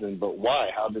involved in, but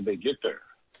why, how did they get there?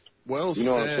 Well said. You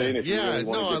know what I'm saying? If you really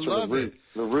want to get to I love it.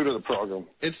 The root of the problem.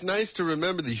 It's nice to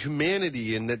remember the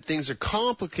humanity and that things are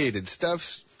complicated.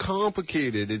 Stuff's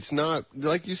complicated. It's not,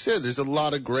 like you said, there's a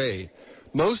lot of gray.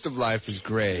 Most of life is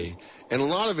gray, and a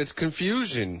lot of it's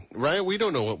confusion, right? We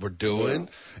don't know what we're doing.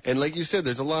 Yeah. And like you said,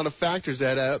 there's a lot of factors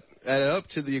that add up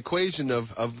to the equation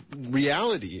of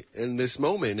reality in this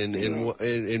moment,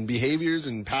 and behaviors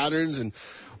and patterns and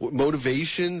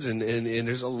motivations, and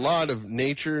there's a lot of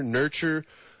nature, nurture.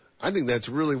 I think that's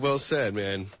really well said,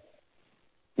 man.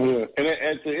 Yeah, and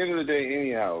at the end of the day,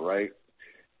 anyhow, right?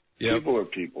 Yep. People are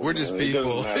people. We're just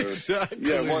people. Exactly.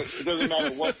 Yeah, it doesn't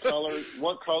matter what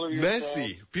color you're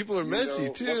messy. from. People are messy,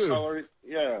 too.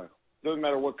 Doesn't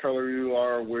matter what color you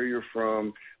are, where you're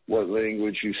from, what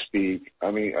language you speak. I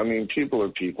mean, people are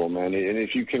people, man. And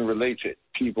if you can relate to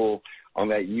people on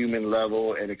that human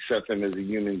level and accept them as a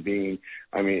human being,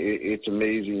 I mean, it's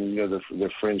amazing,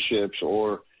 the friendships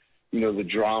or, the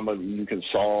drama that you can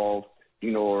solve,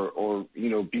 or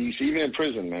beast, even in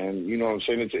prison, man. You know what I'm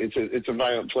saying? It's a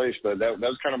violent place, but that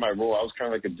was kind of my role. I was kind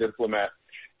of like a diplomat.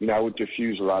 I would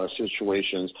diffuse a lot of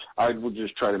situations. I would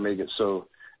just try to make it so,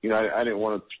 I didn't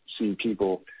want to see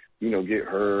people, get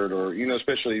hurt or,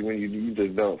 especially when you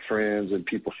develop friends and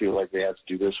people feel like they have to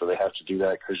do this or they have to do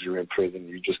that because you're in prison.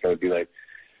 You just got to be like,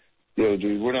 yo,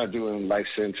 dude, we're not doing life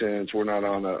sentence. We're not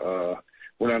on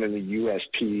we're not in the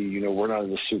USP, we're not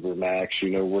in the Supermax,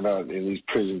 we're not in these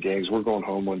prison gangs. We're going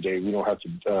home one day. We don't have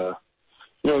to,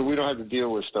 we don't have to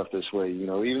deal with stuff this way,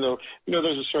 even though,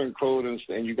 there's a certain code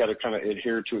and you got to kind of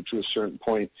adhere to it to a certain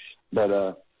point.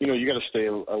 But, you got to stay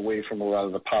away from a lot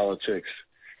of the politics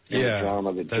and the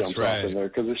drama that jumps off in there.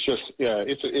 Cause it's just,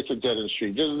 it's a dead end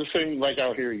street. Just the same like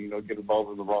out here, get involved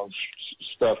in the wrong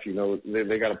stuff,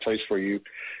 they got a place for you.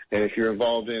 And if you're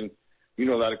involved in, a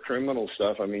lot of criminal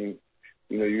stuff, I mean,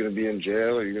 you're going to be in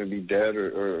jail or you're going to be dead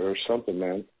or something,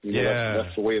 man.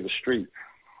 That's the way of the street.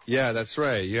 Yeah, that's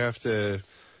right. You have to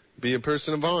be a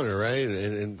person of honor, right?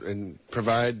 And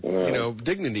provide,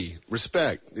 dignity,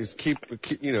 respect. Just keep,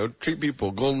 treat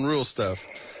people, golden rule stuff.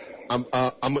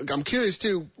 I'm curious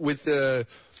too with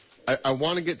I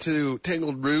want to get to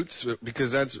Tangled Roots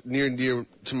because that's near and dear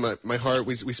to my heart.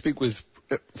 We speak with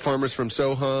farmers from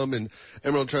Soham and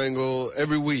Emerald Triangle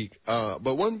every week.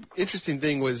 But one interesting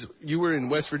thing was you were in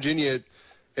West Virginia at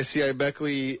SCI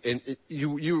Beckley, and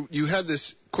you had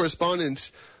this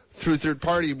correspondence through third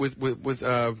party with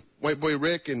White Boy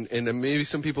Rick, and maybe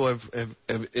some people have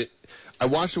I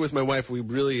watched it with my wife. We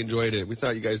really enjoyed it. We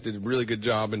thought you guys did a really good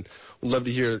job, and we'd love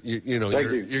to hear your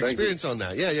experience on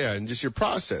that. Yeah, and just your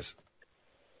process.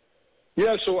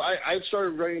 Yeah, so I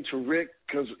started writing to Rick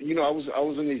because, I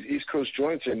was in these East Coast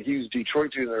joints, and he was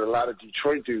Detroit dude, and there are a lot of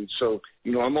Detroit dudes. So,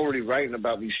 I'm already writing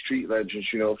about these street legends,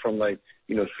 from like,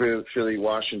 Philly,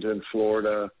 Washington,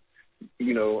 Florida,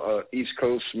 East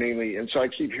Coast mainly. And so I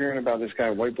keep hearing about this guy,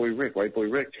 White Boy Rick.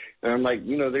 And I'm like,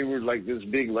 they were like this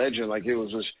big legend. Like it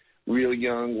was this real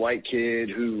young white kid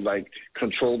who like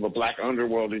controlled the black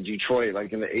underworld in Detroit,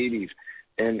 like in the 80s.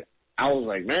 And I was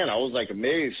like, man, I was like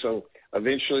amazed. So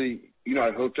eventually,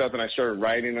 I hooked up and I started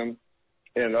writing them.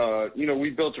 And, we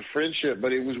built a friendship,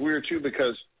 but it was weird too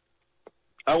because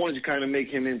I wanted to kind of make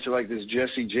him into like this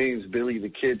Jesse James, Billy the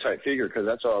Kid type figure because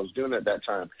that's all I was doing at that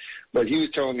time. But he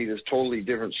was telling me this totally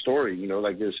different story,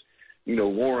 like this,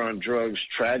 war on drugs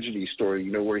tragedy story,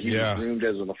 where he was groomed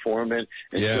as an informant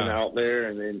and sent out there.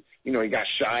 And then, he got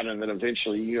shot and then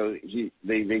eventually,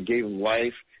 they gave him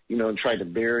life, and tried to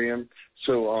bury him.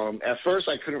 So, at first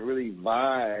I couldn't really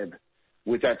vibe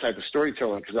with that type of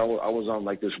storytelling because I was on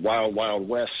like this wild, wild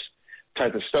west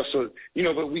type of stuff. So,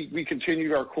 but we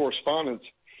continued our correspondence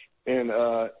And,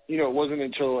 it wasn't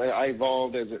until I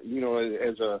evolved as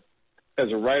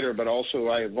a writer, but also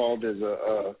I evolved as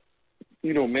a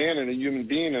man and a human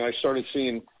being. And I started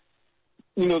seeing,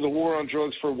 the war on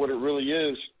drugs for what it really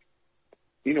is,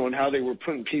 and how they were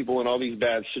putting people in all these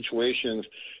bad situations,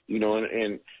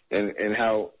 and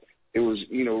how it was,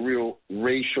 real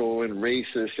racial and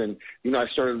racist. And, I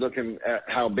started looking at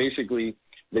how basically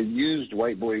they used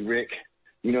white boy Rick,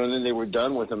 and then they were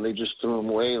done with him. They just threw him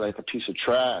away like a piece of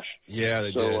trash. Yeah,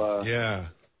 they did. Yeah.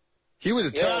 He was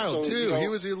a child too. He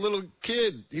was a little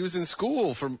kid. He was in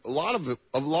school for a lot of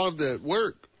the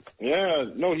work. Yeah,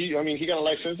 no, he got a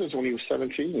life sentence when he was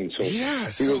 17. So yeah,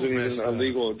 he wasn't even a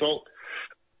legal adult.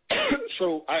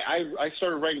 So I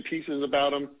started writing pieces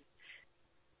about him,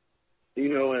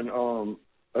 and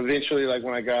eventually, like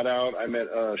when I got out, I met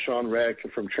Sean Reck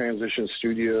from Transition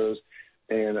Studios,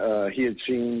 and he had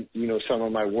seen, some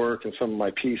of my work and some of my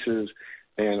pieces,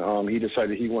 and he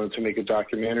decided he wanted to make a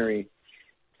documentary.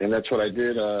 And that's what I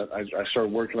did. I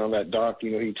started working on that doc.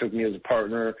 He took me as a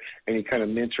partner, and he kind of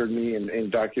mentored me in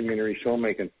documentary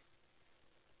filmmaking.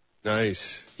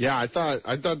 Nice. Yeah, I thought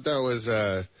that was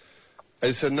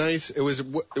it's a nice. It was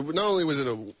not only was it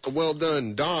a well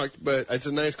done doc, but it's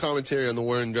a nice commentary on the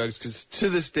war on drugs, because to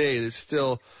this day it's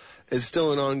still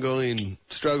an ongoing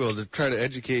struggle to try to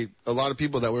educate a lot of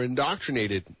people that were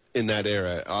indoctrinated in that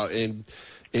era. And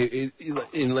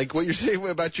in like what you're saying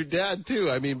about your dad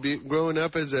too. I mean, growing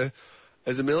up as a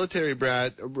military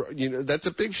brat, that's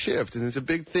a big shift, and it's a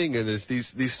big thing. And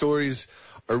these stories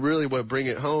are really what bring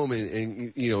it home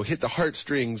and hit the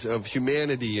heartstrings of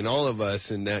humanity and all of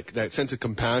us, and that sense of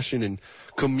compassion and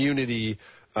community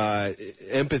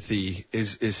empathy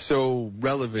is so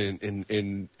relevant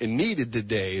and needed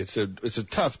today. It's a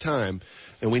tough time,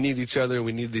 and we need each other, and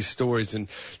we need these stories, and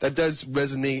that does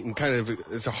resonate. And kind of,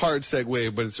 it's a hard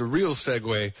segue, but it's a real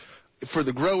segue for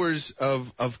the growers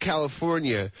of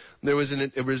California. There was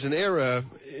an era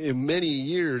in many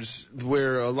years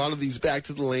where a lot of these back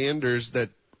to the landers that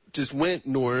just went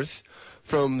north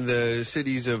from the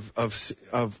cities of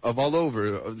all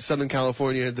over Southern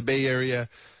California, the Bay Area,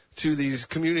 to these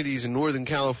communities in Northern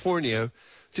California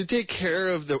to take care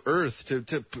of the earth,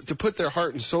 to put their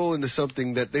heart and soul into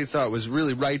something that they thought was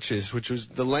really righteous, which was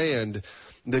the land,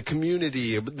 the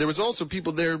community. But there was also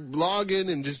people there logging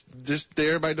and just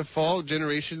there by default.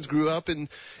 Generations grew up in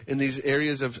these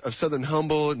areas of Southern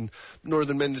Humboldt and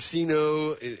Northern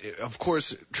Mendocino, of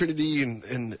course Trinity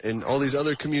and all these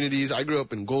other communities. I grew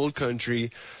up in Gold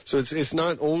Country, so it's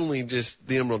not only just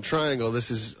the Emerald Triangle.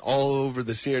 This is all over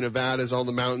the Sierra Nevadas, all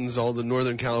the mountains, all the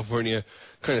Northern California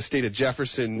kind of state of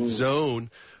Jefferson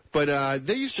zone. But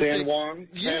they used to San Juan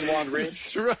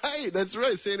Ridge. That's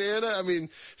right. Santa Ana,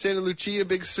 Santa Lucia,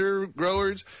 Big Sur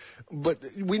growers. But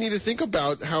we need to think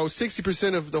about how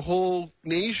 60% of the whole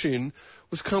nation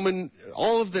was coming,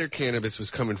 all of their cannabis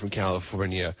was coming from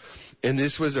California. And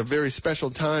this was a very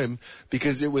special time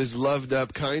because it was loved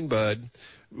up kind bud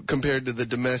compared to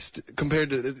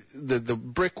the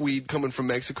brickweed coming from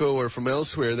Mexico or from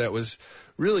elsewhere that was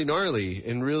really gnarly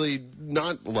and really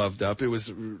not loved up. It was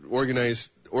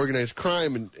organized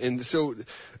crime, and so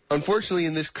unfortunately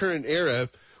in this current era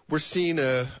we're seeing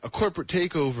a corporate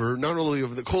takeover not only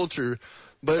of the culture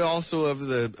but also of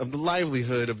the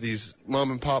livelihood of these mom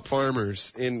and pop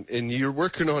farmers, and you're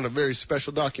working on a very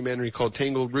special documentary called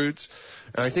Tangled Roots,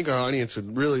 and I think our audience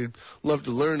would really love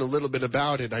to learn a little bit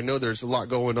about it. I know there's a lot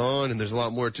going on and there's a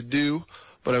lot more to do,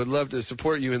 but I would love to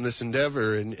support you in this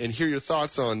endeavor and hear your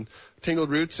thoughts on Tangled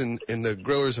Roots and the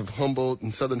growers of Humboldt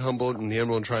and Southern Humboldt and the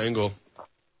Emerald Triangle.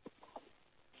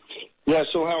 Yeah,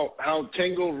 so how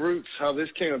Tangled Roots, how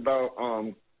this came about,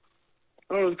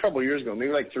 it was a couple of years ago,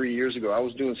 maybe like 3 years ago. I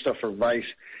was doing stuff for Vice,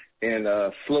 and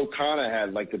Flo Kana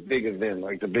had like the big event.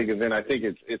 I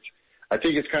think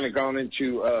it's kind of gone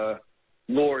into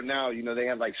lore now. They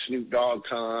had like Snoop Dogg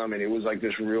come, and it was like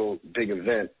this real big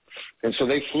event. And so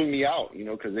they flew me out,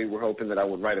 because they were hoping that I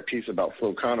would write a piece about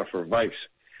Flo Kana for Vice.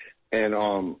 And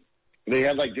they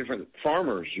had like different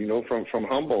farmers, from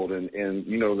Humboldt and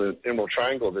the Emerald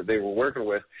Triangle that they were working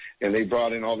with, and they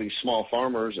brought in all these small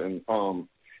farmers. And I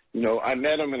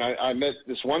met them, and I met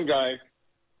this one guy,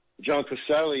 John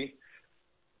Caselli,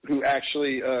 who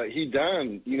actually he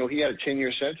had a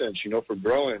 10-year sentence, for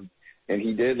growing, and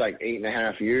he did like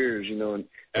 8.5 years, and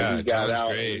he got John's out.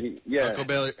 Great.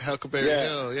 Huckleberry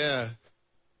Hill, yeah.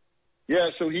 Yeah,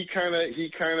 so he kind of,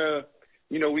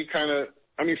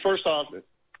 first off,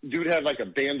 dude had like a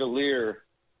bandolier,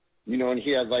 and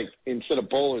he had like, instead of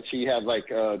bullets, he had like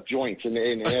joints in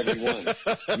every one,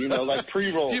 like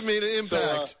pre-roll. You made an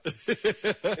impact.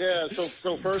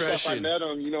 So first off, I met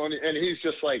him, and he's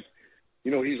just like,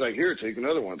 he's like, here, take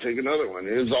another one, take another one.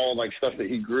 It was all like stuff that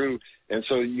he grew. And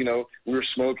so, we were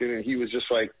smoking and he was just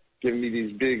like giving me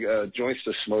these big, joints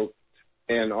to smoke.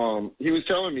 And, he was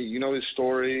telling me, his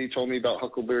story. He told me about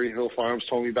Huckleberry Hill Farms,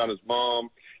 told me about his mom,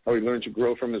 how he learned to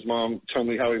grow from his mom, told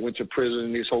me how he went to prison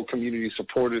and his whole community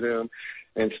supported him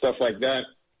and stuff like that.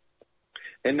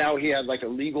 And now he had like a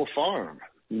legal farm.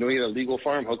 He had a legal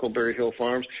farm, Huckleberry Hill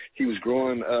Farms. He was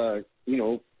growing,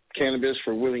 cannabis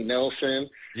for Willie Nelson.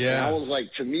 Yeah. And I was like,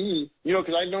 to me,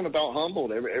 because I'd known about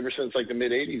Humboldt ever since like the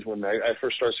mid 80s when I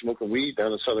first started smoking weed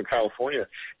down in Southern California.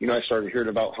 I started hearing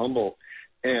about Humboldt.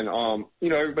 And,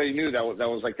 everybody knew that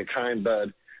was like the kind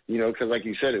bud, because like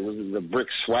you said, it was the brick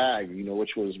swag,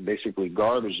 which was basically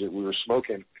garbage that we were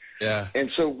smoking. Yeah.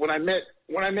 And so when I met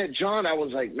John, I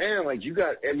was like, man, like you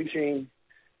got everything,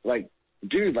 like,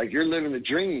 dude, like you're living the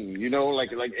dream,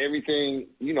 like everything,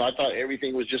 I thought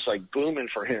everything was just like booming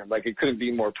for him. Like it couldn't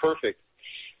be more perfect.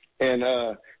 And,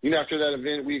 after that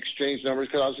event, we exchanged numbers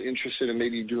because I was interested in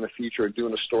maybe doing a feature or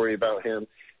doing a story about him.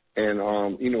 And,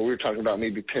 we were talking about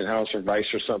maybe Penthouse or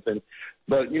Vice or something.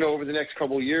 But, over the next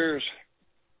couple of years,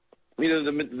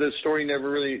 the story never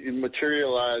really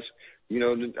materialized.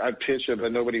 I pitched it,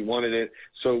 but nobody wanted it.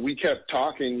 So we kept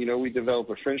talking, we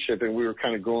developed a friendship and we were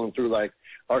kind of going through like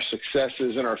our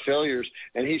successes and our failures.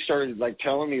 And he started like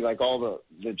telling me like all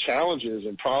the challenges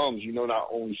and problems, not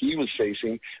only he was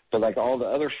facing, but like all the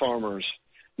other farmers,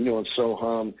 in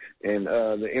Soham and,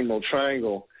 the Emerald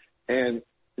Triangle. And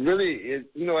really,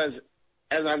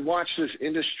 as I watched this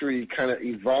industry kind of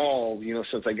evolve,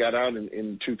 since I got out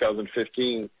in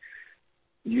 2015,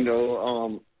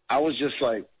 I was just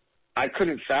like, I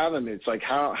couldn't fathom it. It's like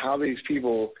how these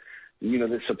people,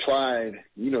 that supplied,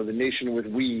 the nation with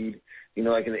weed,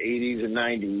 like in the 80s and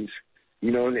 90s,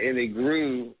 and they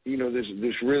grew,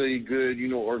 this really good,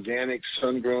 organic,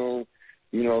 sun-grown,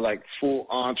 like full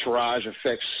entourage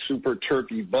effects, super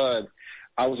terpy bud.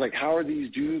 I was like, how are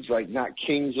these dudes like not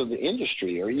kings of the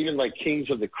industry or even like kings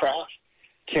of the craft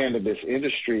cannabis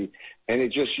industry? And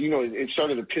it just, it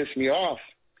started to piss me off.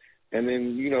 And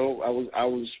then, I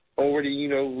was already,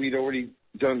 we'd already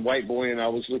done White Boy and I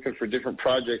was looking for different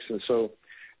projects. And so,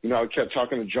 I kept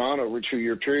talking to John over a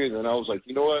 2-year period. And I was like,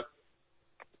 you know what?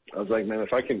 I was like, man,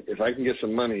 if I can get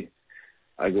some money,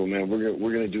 I go, man, we're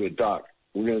going to do a doc.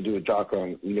 We're going to do a doc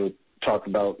on, talk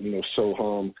about,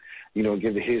 Soham,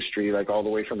 give the history, like all the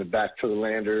way from the back to the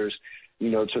landers,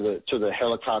 to the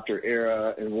helicopter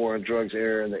era and war on drugs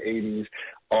era in the 80s,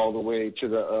 all the way to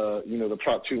the, the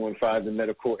Prop 215, the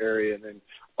medical area, and then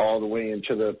all the way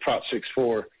into the Prop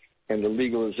 64 and the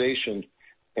legalization.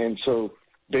 And so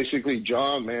basically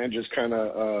John, man, just kind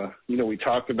of, we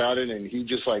talked about it and he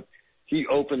just like, he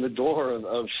opened the door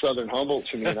of Southern Humboldt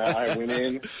to me and I went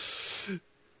in.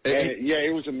 And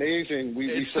it was amazing.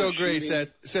 It's so great, Seth.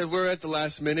 Seth, we're at the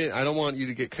last minute. I don't want you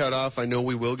to get cut off. I know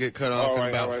we will get cut off in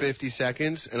about 50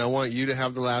 seconds, and I want you to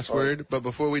have the last word. But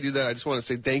before we do that, I just want to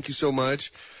say thank you so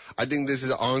much. I think this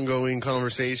is an ongoing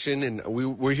conversation, and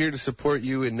we're here to support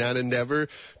you in that endeavor.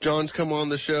 John's come on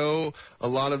the show. A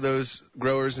lot of those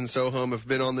growers in Soham have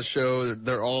been on the show.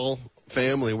 They're all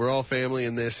family. We're all family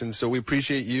in this, and so we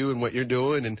appreciate you and what you're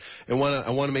doing. And I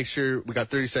want to make sure we got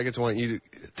 30 seconds. I want you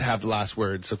to have the last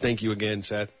word. So thank you again,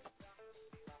 Seth.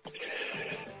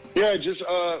 Yeah, just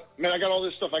man, I got all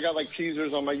this stuff. I got like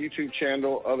teasers on my YouTube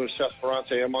channel, other Seth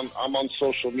Ferranti. I'm on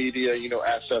social media,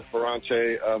 at Seth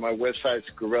Ferranti. My website's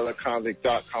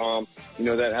GorillaConvict.com.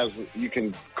 That has, you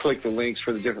can click the links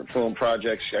for the different film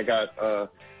projects. I got,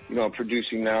 I'm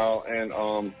producing now, and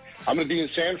I'm gonna be in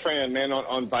San Fran, man,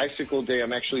 on Bicycle Day.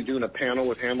 I'm actually doing a panel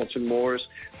with Hamilton Morris,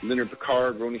 Leonard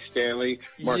Picard, Ronnie Stanley,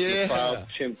 Mark McCloud,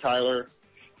 Tim Tyler.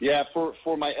 Yeah, for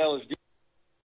my LSD.